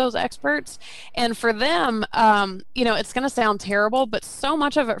outside of those experts, and for them, it's going to sound terrible, but so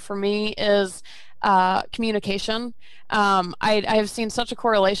much of it for me is communication. I have seen such a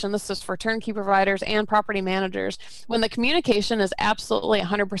correlation. This is for turnkey providers and property managers. When the communication is absolutely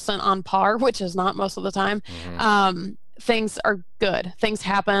 100% on par, which is not most of the time, things are good. Things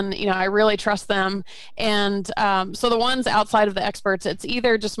happen. I really trust them. And so the ones outside of the experts, it's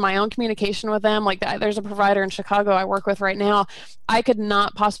either just my own communication with them. Like, there's a provider in Chicago I work with right now. I could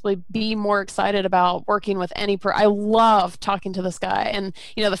not possibly be more excited about working with I love talking to this guy. And,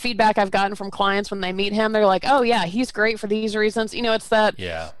 the feedback I've gotten from clients when they meet him, they're like, oh yeah, he's great for these reasons. It's that,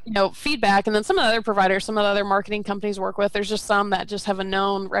 feedback. And then some of the other providers, some of the other marketing companies work with, there's just some that just have a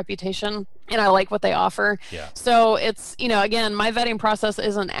known reputation, and I like what they offer. So it's, again, my vetting process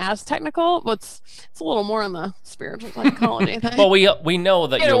isn't as technical, but it's a little more on the spiritual psychology thing. Well, we know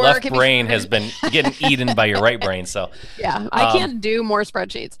that your left brain has been getting eaten by your right brain, so I can't do more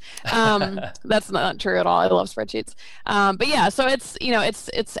spreadsheets. That's not true at all. I love spreadsheets. But yeah, so it's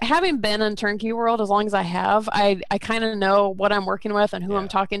it's having been in turnkey world as long as I have, I kind of know what I'm working with and who I'm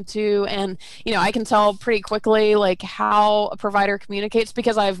talking to, and I can tell pretty quickly like how a provider communicates,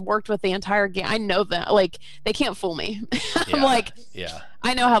 because I've worked with the entire game. I know that, like, they can't fool me. I'm like,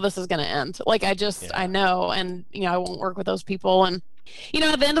 I know how this is going to end. Like, I know, and I won't work with those people. And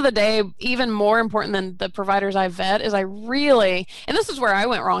at the end of the day, even more important than the providers I vet is I really, and this is where I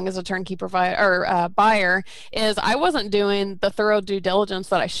went wrong as a turnkey provider or buyer, is I wasn't doing the thorough due diligence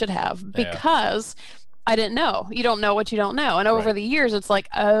that I should have, because I didn't know. You don't know what you don't know. And over the years, it's like,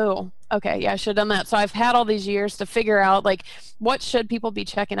 oh, okay, yeah, I should have done that. So I've had all these years to figure out, like, what should people be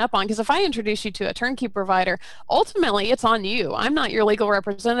checking up on? Because if I introduce you to a turnkey provider, ultimately it's on you. I'm not your legal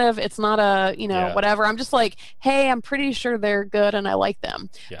representative. It's not a, whatever. I'm just like, hey, I'm pretty sure they're good and I like them.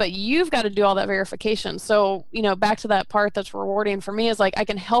 But you've got to do all that verification. So, back to that part that's rewarding for me is like, I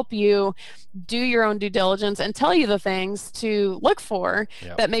can help you do your own due diligence and tell you the things to look for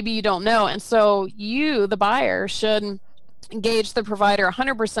that maybe you don't know. And so you, the buyer, should engage the provider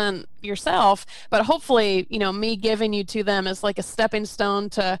 100% yourself, but hopefully, me giving you to them is like a stepping stone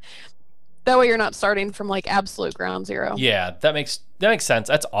to, that way you're not starting from like absolute ground zero. Yeah, that makes sense.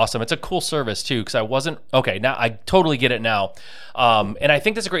 That's awesome. It's a cool service too, because now I totally get it now. And I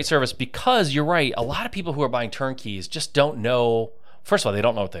think that's a great service, because you're right. A lot of people who are buying turnkeys just don't know first of all, they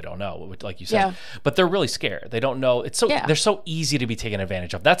don't know what they don't know, like you said, Yeah. but they're really scared. They don't know. It's so they're so easy to be taken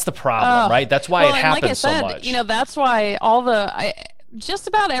advantage of. That's the problem, Oh. right? That's why Well, it and like I happens said, so much. you know, that's why just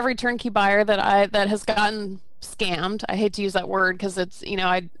about every turnkey buyer that has gotten scammed. I hate to use that word because it's, you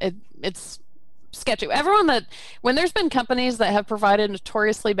know, it's sketchy. Everyone when there's been companies that have provided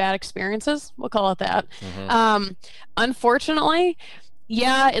notoriously bad experiences, we'll call it that. Unfortunately,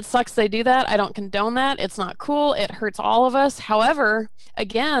 yeah, it sucks they do that. I don't condone that. It's not cool. It hurts all of us. However,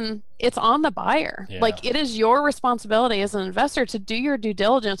 again, it's on the buyer. Yeah. Like, it is your responsibility as an investor to do your due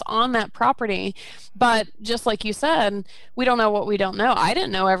diligence on that property. But just like you said, we don't know what we don't know. I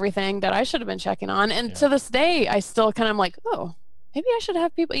didn't know everything that I should have been checking on. And to this day, I still kind of like, oh, maybe I should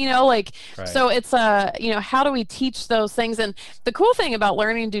have people, you know, like, so it's, you know, how do we teach those things? And the cool thing about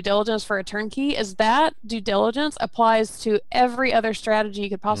learning due diligence for a turnkey is that due diligence applies to every other strategy you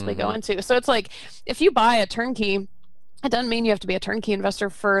could possibly go into. So it's like, if you buy a turnkey, it doesn't mean you have to be a turnkey investor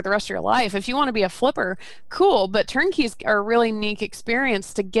for the rest of your life. If you want to be a flipper, cool. But turnkeys are a really unique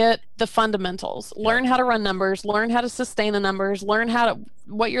experience to get the fundamentals, learn how to run numbers, learn how to sustain the numbers, learn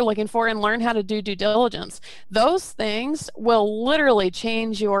what you're looking for, and learn how to do due diligence. Those things will literally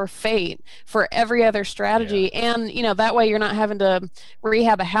change your fate for every other strategy. And, you know, that way you're not having to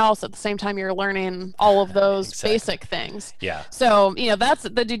rehab a house at the same time you're learning all of those basic things. Yeah. So, you know, that's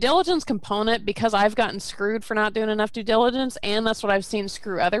the due diligence component, because I've gotten screwed for not doing enough due diligence, and that's what I've seen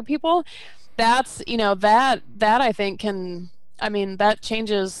screw other people. That's, you know, that I think that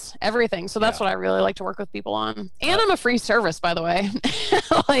changes everything. So that's what I really like to work with people on. And I'm a free service, by the way.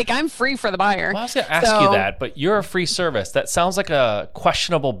 Like, I'm free for the buyer. Well, I was going to ask you that, but you're a free service. That sounds like a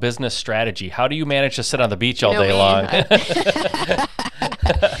questionable business strategy. How do you manage to sit on the beach all day long?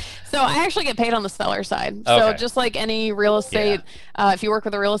 So I actually get paid on the seller side. So just like any real estate, if you work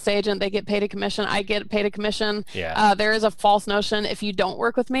with a real estate agent, they get paid a commission. I get paid a commission. There is a false notion. If you don't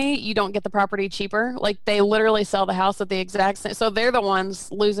work with me, you don't get the property cheaper. Like, they literally sell the house at the exact same. So they're the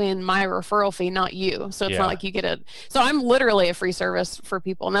ones losing my referral fee, not you. So it's not like you get it. So I'm literally a free service for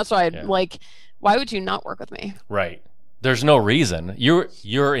people. And that's why why would you not work with me? Right. There's no reason.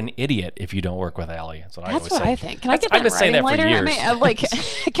 You're an idiot if you don't work with Allie. That's what I always say. I think. Can I get that I've been saying that later? for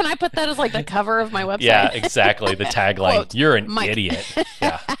years. Can I put that as like the cover of my website? Yeah, exactly. The tagline. Quote, you're an Mike. idiot.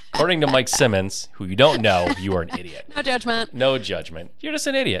 Yeah. According to Mike Simmons, who you don't know, you are an idiot. No judgment. No judgment. You're just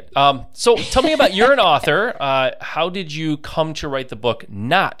an idiot. So tell me about, you're an author. How did you come to write the book,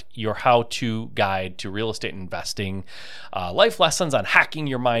 Not Your How-To Guide to Real Estate Investing, Life Lessons on Hacking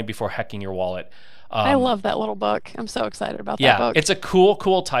Your Mind Before Hacking Your Wallet? I love that little book. I'm so excited about that book. It's a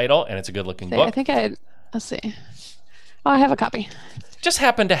cool title, and it's a good-looking book. I think let's see. Oh, I have a copy. Just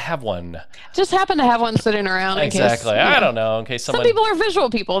happen to have one. Just happen to have one sitting around. Exactly. In case, I don't know. In case someone. Some people are visual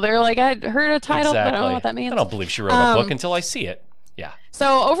people. They're like, I heard a title, but I don't know what that means. I don't believe she wrote a book until I see it. Yeah.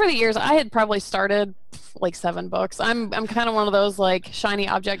 So over the years, I had probably started like 7 books. I'm kind of one of those like shiny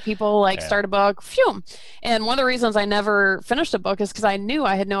object people, like start a book, phew. And one of the reasons I never finished a book is because I knew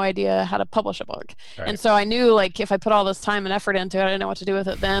I had no idea how to publish a book. Right. And so I knew, like, if I put all this time and effort into it, I didn't know what to do with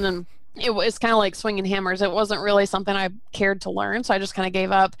it then. And it was kind of like swinging hammers. It wasn't really something I cared to learn, so I just kind of gave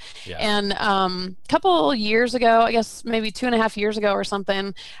up. And a couple years ago, I guess maybe 2.5 years ago or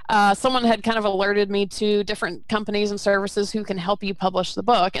something, someone had kind of alerted me to different companies and services who can help you publish the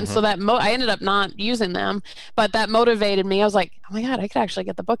book. And so that I ended up not using them, but that motivated me. I was like, oh my God, I could actually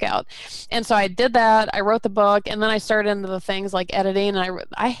get the book out. And so I did that. I wrote the book, and then I started into the things like editing, and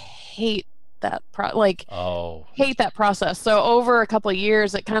I hate that hate that process. So over a couple of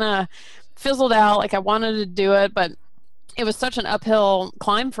years, it kind of fizzled out. Like, I wanted to do it, but it was such an uphill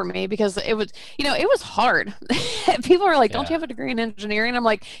climb for me because it was hard. People are like, don't you have a degree in engineering? I'm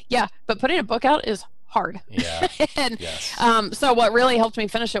like, yeah, but putting a book out is hard. So what really helped me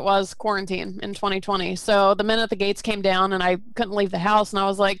finish it was quarantine in 2020. So the minute the gates came down and I couldn't leave the house, and I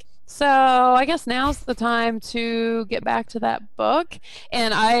was like, so I guess now's the time to get back to that book.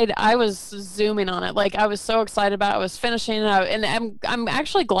 And I was zooming on it. Like, I was so excited about it. I was finishing it out. And I'm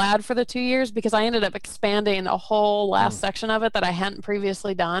actually glad for the 2 years, because I ended up expanding a whole last section of it that I hadn't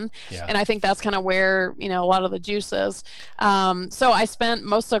previously done. And I think that's kind of where, a lot of the juice is. So I spent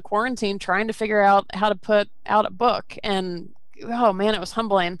most of quarantine trying to figure out how to put out a book. And oh man, it was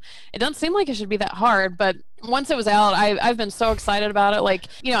humbling. It doesn't seem like it should be that hard, but once it was out, I've been so excited about it. Like,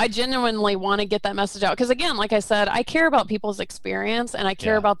 I genuinely want to get that message out. Because again, like I said, I care about people's experience, and I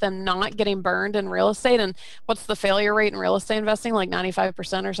care about them not getting burned in real estate. And what's the failure rate in real estate investing? Like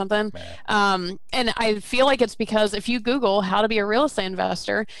 95% or something. And I feel like it's because if you Google how to be a real estate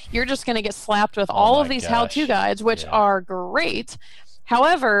investor, you're just going to get slapped with all of these how-to guides, which are great.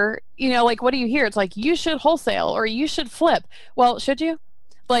 However, like, what do you hear? It's like, you should wholesale or you should flip. Well, should you?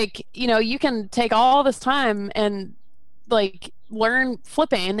 Like, you can take all this time and like learn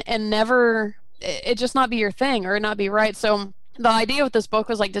flipping and never it just not be your thing or not be right. So the idea with this book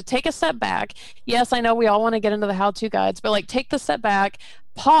was like to take a step back. Yes, I know we all want to get into the how-to guides, but like take the step back,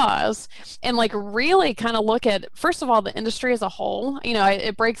 pause, and like really kind of look at, first of all, the industry as a whole.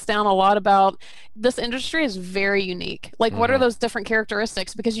 It breaks down a lot about this industry is very unique. Like, what are those different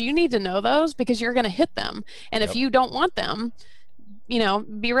characteristics? Because you need to know those because you're going to hit them. And if you don't want them,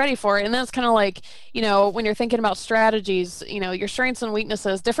 be ready for it. And then it's kind of like, when you're thinking about strategies, your strengths and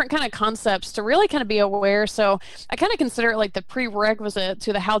weaknesses, different kind of concepts to really kind of be aware. So I kind of consider it like the prerequisite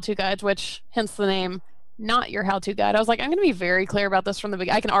to the how-to guides, which hence the name, not your how-to guide. I was like, I'm going to be very clear about this from the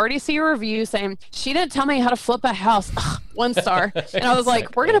beginning. I can already see a review saying, she didn't tell me how to flip a house. 1 star. And I was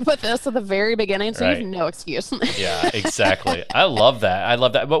like, we're going to put this at the very beginning so you have no excuse. Yeah, exactly. I love that.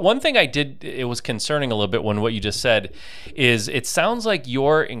 But one thing it was concerning a little bit when what you just said is it sounds like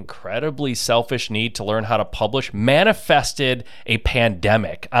your incredibly selfish need to learn how to publish manifested a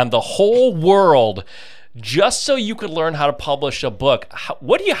pandemic on the whole world just so you could learn how to publish a book. How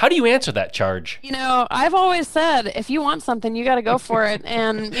do you answer that charge? I've always said, if you want something, you got to go for it.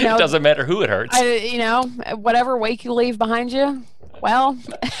 And, it doesn't matter who it hurts. Whatever wake you leave behind you, well,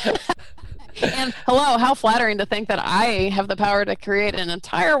 and hello, how flattering to think that I have the power to create an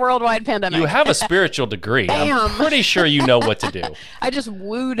entire worldwide pandemic. You have a spiritual degree. I'm pretty sure you know what to do. I just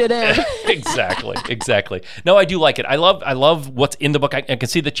wooed it in. Exactly. No, I do like it. I love what's in the book. I can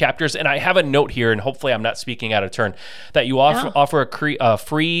see the chapters, and I have a note here, and hopefully I'm not speaking out of turn, that you offer a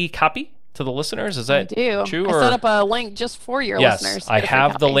free copy to the listeners. Is that true? I set up a link just for your listeners. Yes, I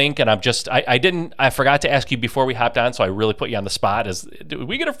have the link, and I forgot to ask you before we hopped on, so I really put you on the spot. Do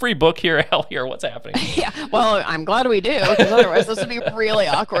we get a free book here, Ellie, or what's happening? Yeah, well, I'm glad we do, because otherwise this would be really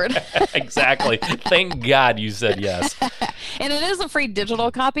awkward. Exactly. Thank God you said yes. And it is a free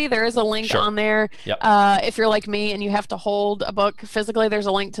digital copy. There is a link on there. Yep. If you're like me and you have to hold a book physically, there's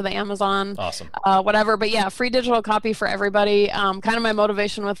a link to the Amazon. Awesome. Whatever. But yeah, free digital copy for everybody. Kind of my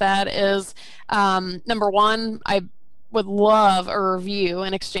motivation with that is, number one, I would love a review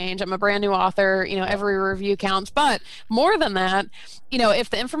in exchange. I'm a brand new author, every review counts. But more than that, if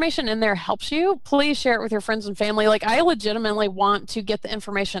the information in there helps you, please share it with your friends and family. Like, I legitimately want to get the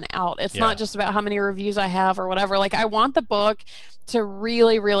information out. It's not just about how many reviews I have or whatever. Like, I want the book to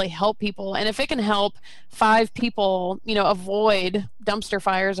really, really help people. And if it can help 5 people, avoid dumpster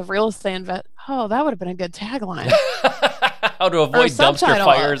fires of real estate that would have been a good tagline. How to avoid dumpster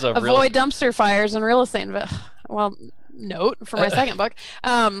fires of real estate. Avoid dumpster fires and real estate. Well, note for my second book.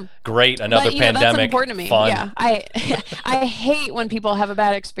 Great, another pandemic. That's important to me. Fun. Yeah, I hate when people have a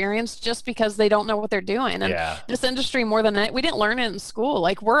bad experience just because they don't know what they're doing. And this industry, more than that, we didn't learn it in school.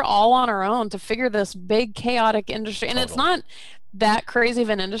 Like, we're all on our own to figure this big chaotic industry, and it's not that crazy of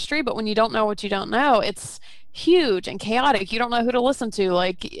an industry, but when you don't know what you don't know, it's huge and chaotic. You don't know who to listen to.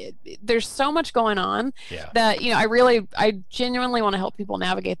 Like, there's so much going on that, I genuinely want to help people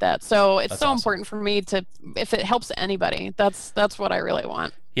navigate that. So it's so important for me to, if it helps anybody, that's what I really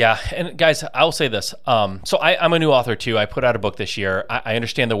want. Yeah. And guys, I'll say this. So I'm a new author too. I put out a book this year. I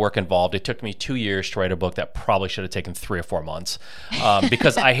understand the work involved. It took me 2 years to write a book that probably should have taken 3 or 4 months,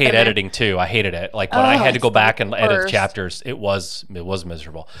 because I hate editing too. I hated it. Like, when I had to go back and edit chapters, it was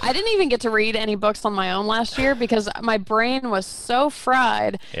miserable. I didn't even get to read any books on my own last year because my brain was so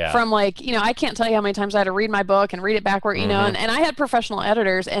fried from, like, I can't tell you how many times I had to read my book and read it backward, and I had professional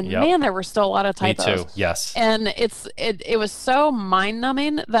editors, and man, there were still a lot of typos. Me too. Yes. And it was so mind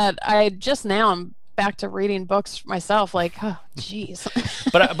numbing that I just now am back to reading books myself. Like, oh, geez.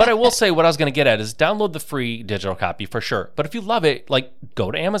 But I will say, what I was going to get at is download the free digital copy for sure. But if you love it, like,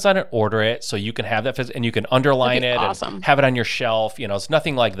 go to Amazon and order it so you can have that and you can underline it and have it on your shelf. It's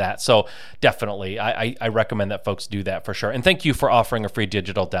nothing like that. So definitely, I recommend that folks do that for sure. And thank you for offering a free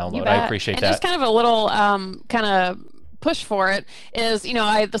digital download. I appreciate that. And just kind of a little kind of push for it is,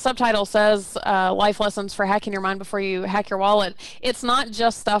 the subtitle says life lessons for hacking your mind before you hack your wallet. It's not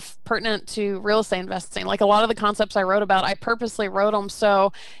just stuff pertinent to real estate investing. Like, a lot of the concepts I wrote about, I purposely wrote them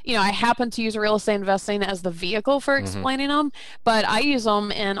so, I happen to use real estate investing as the vehicle for explaining them, but I use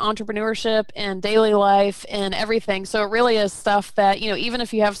them in entrepreneurship and daily life and everything. So it really is stuff that, even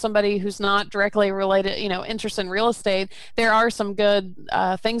if you have somebody who's not directly related, interested in real estate, there are some good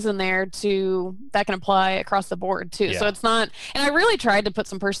things in there that can apply across the board too. So it's not, and I really tried to put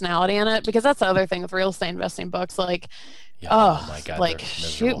some personality in it, because that's the other thing with real estate investing books. Like, Yeah, oh my God, like they're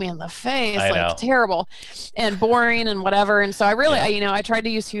shoot miserable. me in the face, I like know. terrible and boring and whatever. And so I really, Yeah. I tried to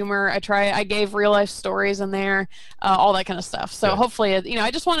use humor. I gave real life stories in there, all that kind of stuff. So Good. hopefully, I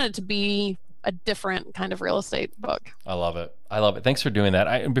just wanted it to be a different kind of real estate book. I love it. I love it. Thanks for doing that.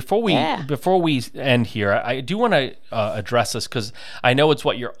 And before we Yeah. end here, I do want to address this because I know it's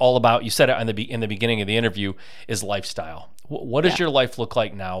what you're all about. You said it in the beginning of the interview is lifestyle. What does your life look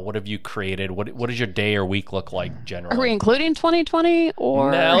like now? What have you created? What does your day or week look like generally? Are we including 2020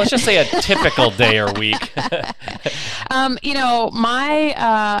 or? No, let's just say a typical day or week. And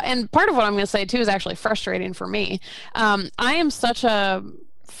part of what I'm going to say too is actually frustrating for me. I am such a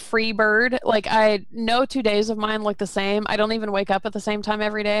free bird. Like no 2 days of mine look the same. I don't even wake up at the same time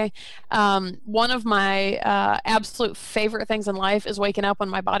every day. One of my absolute favorite things in life is waking up when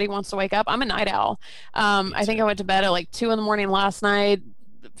my body wants to wake up. I'm a night owl. I think I went to bed at like 2 a.m. last night.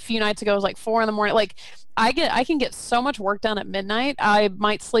 A few nights ago it was like 4 a.m. Like I can get so much work done at midnight. I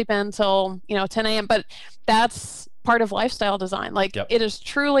might sleep until 10 a.m. But that's part of lifestyle design. Like It is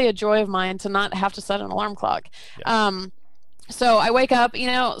truly a joy of mine to not have to set an alarm clock. Yep. So I wake up,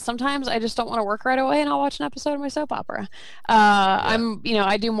 sometimes I just don't want to work right away and I'll watch an episode of my soap opera.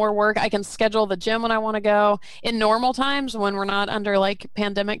 I do more work. I can schedule the gym when I want to go. In normal times when we're not under like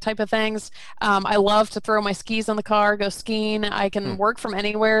pandemic type of things, I love to throw my skis in the car, go skiing. I can work from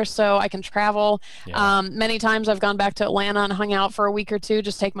anywhere, so I can travel. Yeah. Many times I've gone back to Atlanta and hung out for a week or two,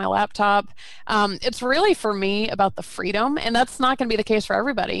 just take my laptop. It's really for me about the freedom, and that's not going to be the case for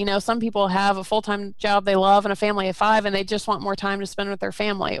everybody. Some people have a full-time job they love and a family of 5 and they just want more time to spend with their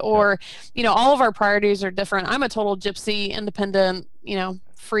family, or all of our priorities are different. I'm a total gypsy, independent,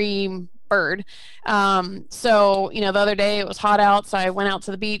 free bird. So the other day it was hot out, so I went out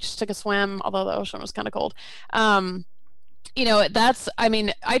to the beach, took a swim, although the ocean was kind of cold. I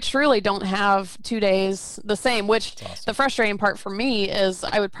truly don't have 2 days the same, which awesome. The frustrating part for me is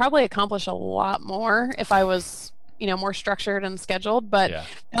I would probably accomplish a lot more if I was more structured and scheduled, but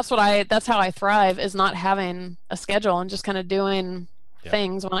that's how I thrive, is not having a schedule and just kind of doing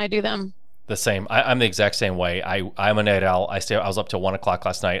things when I do them. The same. I'm the exact same way. I'm a night owl. I was up till 1 o'clock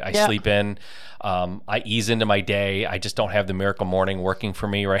last night. I sleep in. I ease into my day. I just don't have the miracle morning working for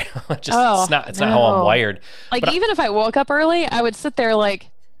me right now. It's not how I'm wired. Like, but even if I woke up early, I would sit there like,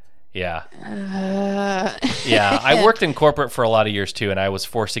 yeah. I worked in corporate for a lot of years too, and I was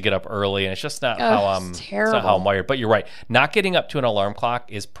forced to get up early, and it's just not it's not how I'm wired. But you're right. Not getting up to an alarm clock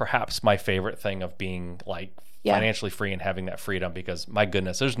is perhaps my favorite thing of being like financially free and having that freedom, because my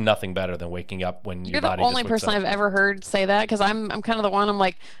goodness, there's nothing better than waking up when your body just wakes up. You're the only person I've ever heard say that, because I'm kind of the one, I'm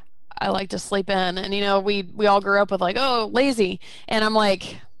like, I like to sleep in, and we all grew up with like, oh, lazy, and I'm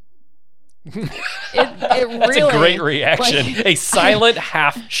like, That's a great reaction. A silent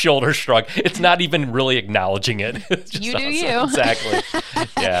half shoulder shrug. It's not even really acknowledging it. It's just you do awesome. You. Exactly.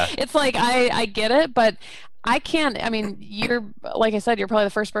 Yeah. It's like I get it, but I can't. I mean, you're, like I said, you're probably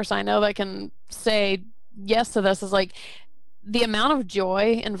the first person I know that can say yes to this. Is like the amount of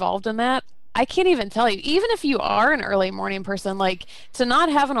joy involved in that. I can't even tell you. Even if you are an early morning person, like to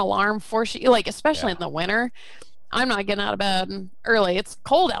not have an alarm force you, like especially in the winter. I'm not getting out of bed early. It's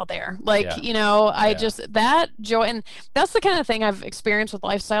cold out there. Like, just that joy. And that's the kind of thing I've experienced with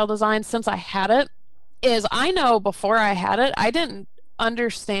lifestyle design since I had it, is I know before I had it, I didn't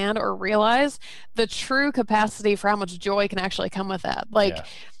understand or realize the true capacity for how much joy can actually come with that. Like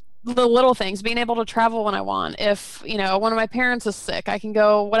the little things, being able to travel when I want. If, one of my parents is sick, I can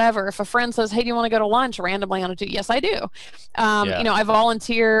go whatever. If a friend says, hey, do you want to go to lunch randomly on a Tuesday? Yes, I do. I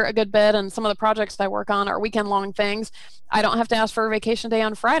volunteer a good bit, and some of the projects that I work on are weekend long things. I don't have to ask for a vacation day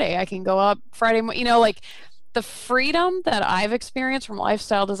on Friday. I can go up Friday, like the freedom that I've experienced from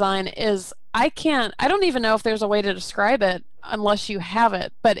lifestyle design is, I don't even know if there's a way to describe it unless you have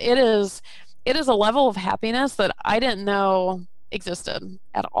it, but it is a level of happiness that I didn't know existed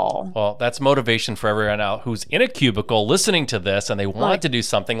at all. Well, that's motivation for everyone out who's in a cubicle listening to this and they want to do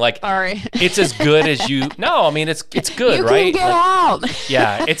something. Like, sorry, it's as good as you. No, I mean it's good, you right? You can get out.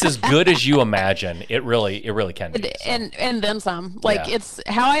 Yeah, it's as good as you imagine. It really can be. So. And then some. Like it's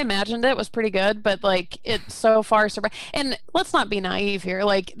how I imagined it was pretty good, but like it's so far surprised. And let's not be naive here.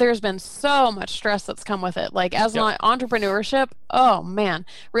 Like there's been so much stress that's come with it. Like as an entrepreneurship, oh man,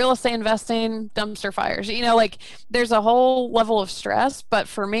 real estate investing, dumpster fires. Like there's a whole level of stress. But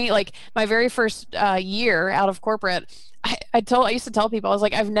for me, like my very first year out of corporate, I used to tell people, I was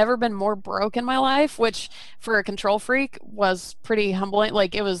like, I've never been more broke in my life, which for a control freak was pretty humbling.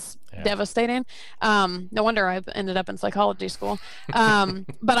 Like it was devastating. No wonder I ended up in psychology school.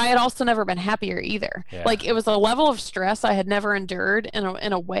 But I had also never been happier either. Yeah. Like it was a level of stress I had never endured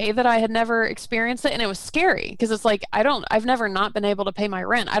in a way that I had never experienced it. And it was scary because it's like, I've never not been able to pay my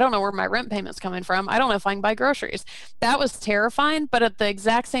rent. I don't know where my rent payment's coming from. I don't know if I can buy groceries. That was terrifying. But at the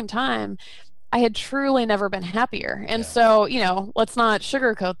exact same time, I had truly never been happier. And so, let's not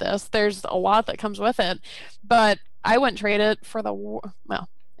sugarcoat this. There's a lot that comes with it, but I wouldn't trade it for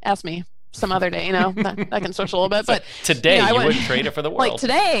ask me some other day, that can switch a little bit, but today I wouldn't trade it for the world. Like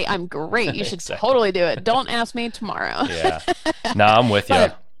today I'm great. You should totally do it. Don't ask me tomorrow. Yeah. No, I'm with you.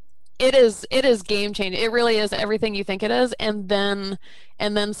 It is game changing. It really is everything you think it is. And then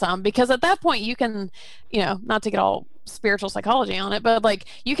some, because at that point you can, not to get all spiritual psychology on it, but like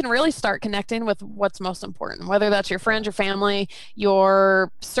you can really start connecting with what's most important, whether that's your friends, your family,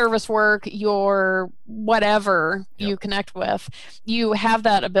 your service work, your whatever you connect with. You have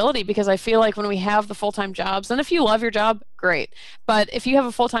that ability, because I feel like when we have the full-time jobs, and if you love your job, great, but if you have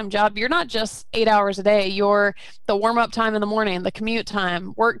a full-time job, you're not just 8 hours a day. You're the warm-up time in the morning, the commute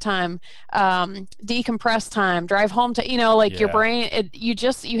time, work time, decompress time, drive home to, your brain,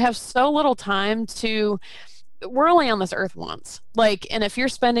 you have so little time to. We're only on this earth once. And if you're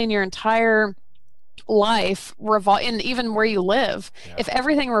spending your entire life and even where you live, if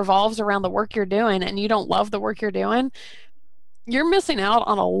everything revolves around the work you're doing and you don't love the work you're doing, you're missing out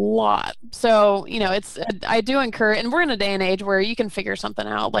on a lot. So, I do encourage, and we're in a day and age where you can figure something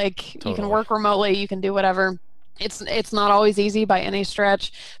out. You can work remotely, you can do whatever. It's not always easy by any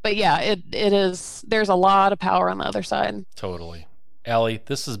stretch, but it is. There's a lot of power on the other side. Totally. Allie,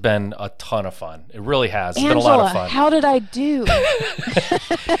 this has been a ton of fun. It really has. It's Angela, been a lot of fun. How did I do?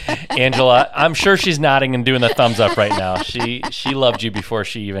 Angela, I'm sure she's nodding and doing the thumbs up right now. She loved you before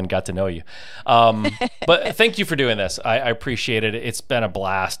she even got to know you. But thank you for doing this. I appreciate it. It's been a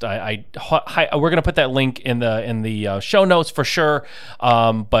blast. We're going to put that link in the show notes for sure.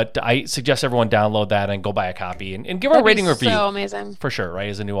 But I suggest everyone download that and go buy a copy and give her a rating review. So amazing. For sure, right?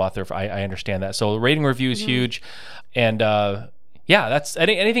 As a new author, I understand that. So rating review is huge. And that's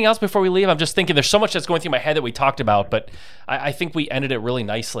anything else before we leave? I'm just thinking there's so much that's going through my head that we talked about, but I think we ended it really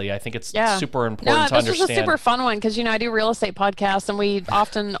nicely. I think it's super important to understand. This was a super fun one because, I do real estate podcasts and we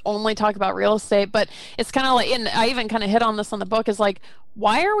often only talk about real estate, but it's kind of like, and I even kind of hit on this on the book, is like,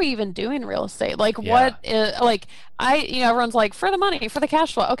 why are we even doing real estate? What is, everyone's like, for the money, for the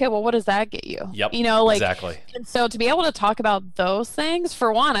cash flow. Okay, well, what does that get you? Yep, exactly. And so to be able to talk about those things,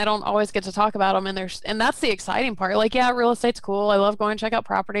 for one, I don't always get to talk about them, and that's the exciting part. Real estate's cool. I love going to check out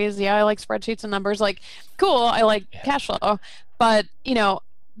properties. Yeah, I like spreadsheets and numbers. Cool. I like cash flow, but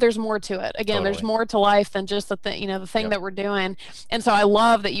there's more to it. Again, There's more to life than just the thing that we're doing. And so I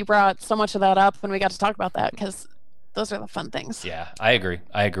love that you brought so much of that up when we got to talk about that, because those are the fun things. Yeah, I agree.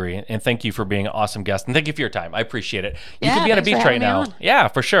 And thank you for being an awesome guest. And thank you for your time. I appreciate it. You could be on a beach right now. Yeah,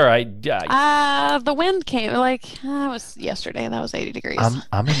 for sure. The wind came, it was yesterday. That was 80 degrees.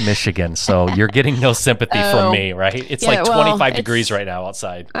 I'm in Michigan, so you're getting no sympathy from me, right? It's 25 degrees right now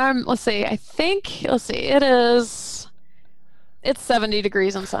outside. Let's see. It's 70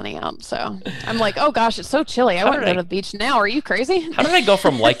 degrees and sunny out. So I'm like, oh gosh, it's so chilly. I wouldn't go to the beach now. Are you crazy? How did I go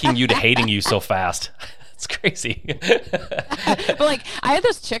from liking you to hating you so fast? It's crazy. But I had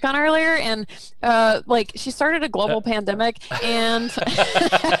this chick on earlier, and she started a global pandemic and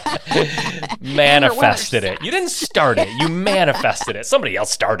manifested it. You didn't start it. You manifested it. Somebody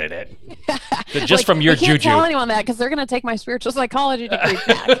else started it. Just from your juju. I can't tell anyone that because they're going to take my spiritual psychology degree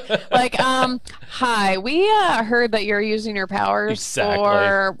back. Hi, we heard that you're using your powers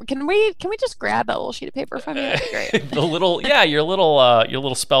for. Can we just grab that little sheet of paper from you? That'd be great. Your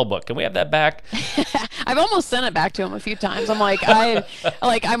little spell book. Can we have that back? I've almost sent it back to him a few times. I'm like,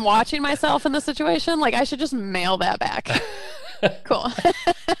 I'm watching myself in this situation. I should just mail that back. Cool.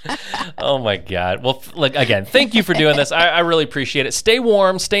 Oh my God. Well, again, thank you for doing this. I really appreciate it. Stay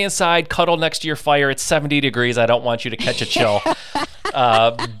warm, stay inside, cuddle next to your fire. It's 70 degrees. I don't want you to catch a chill.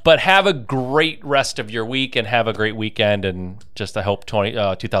 But have a great rest of your week and have a great weekend. And just I hope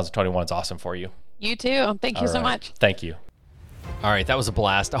 2021 is awesome for you. You too. Thank you so much. Thank you. All right, that was a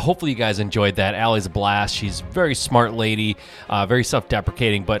blast. Hopefully you guys enjoyed that. Allie's a blast. She's a very smart lady, very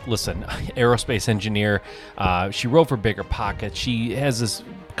self-deprecating, but listen, aerospace engineer. She wrote for Bigger Pockets. She has this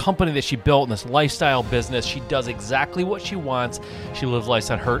company that she built in this lifestyle business. She does exactly what she wants. She lives life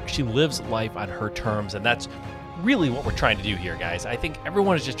on her terms, and that's really what we're trying to do here, guys. I think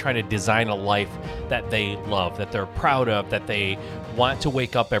everyone is just trying to design a life that they love, that they're proud of, that they want to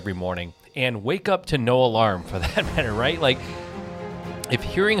wake up every morning. and wake up to no alarm for that matter, right? Like, if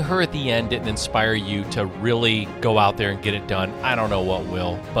hearing her at the end didn't inspire you to really go out there and get it done, I don't know what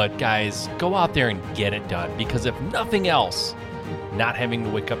will. But guys, go out there and get it done, because if nothing else, not having to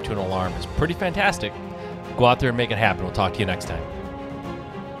wake up to an alarm is pretty fantastic. Go out there and make it happen. We'll talk to you next time.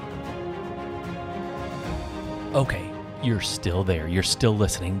 Okay, you're still there. You're still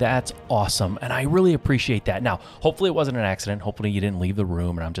listening. That's awesome. And I really appreciate that. Now, hopefully it wasn't an accident. Hopefully you didn't leave the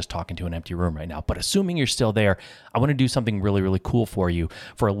room and I'm just talking to an empty room right now. But assuming you're still there, I want to do something really, really cool for you.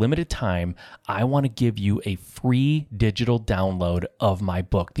 For a limited time, I want to give you a free digital download of my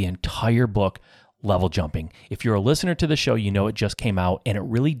book, the entire book, Level Jumping. If you're a listener to the show, you know it just came out, and it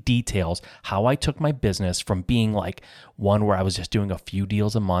really details how I took my business from being like one where I was just doing a few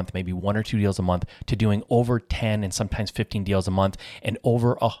deals a month, maybe 1 or 2 deals a month, to doing over 10 and sometimes 15 deals a month and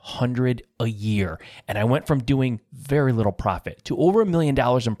over 100 a year. And I went from doing very little profit to over $1 million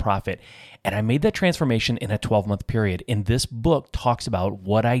in profit. And I made that transformation in a 12-month period. And this book talks about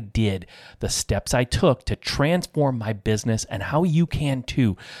what I did, the steps I took to transform my business, and how you can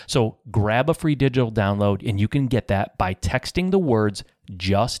too. So grab a free digital download, and you can get that by texting the words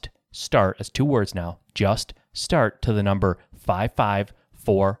 "just start." That's 2 words now. Just start to the number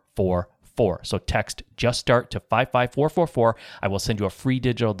 55444. So text "just start" to 55444. I will send you a free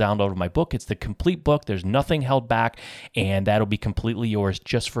digital download of my book. It's the complete book. There's nothing held back, and that'll be completely yours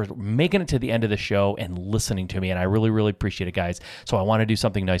just for making it to the end of the show and listening to me. And I really, really appreciate it, guys. So I want to do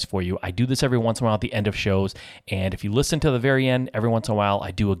something nice for you. I do this every once in a while at the end of shows, and if you listen to the very end, every once in a while, I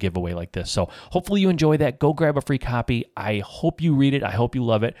do a giveaway like this. So hopefully you enjoy that. Go grab a free copy. I hope you read it. I hope you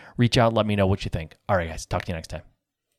love it. Reach out. Let me know what you think. All right, guys. Talk to you next time.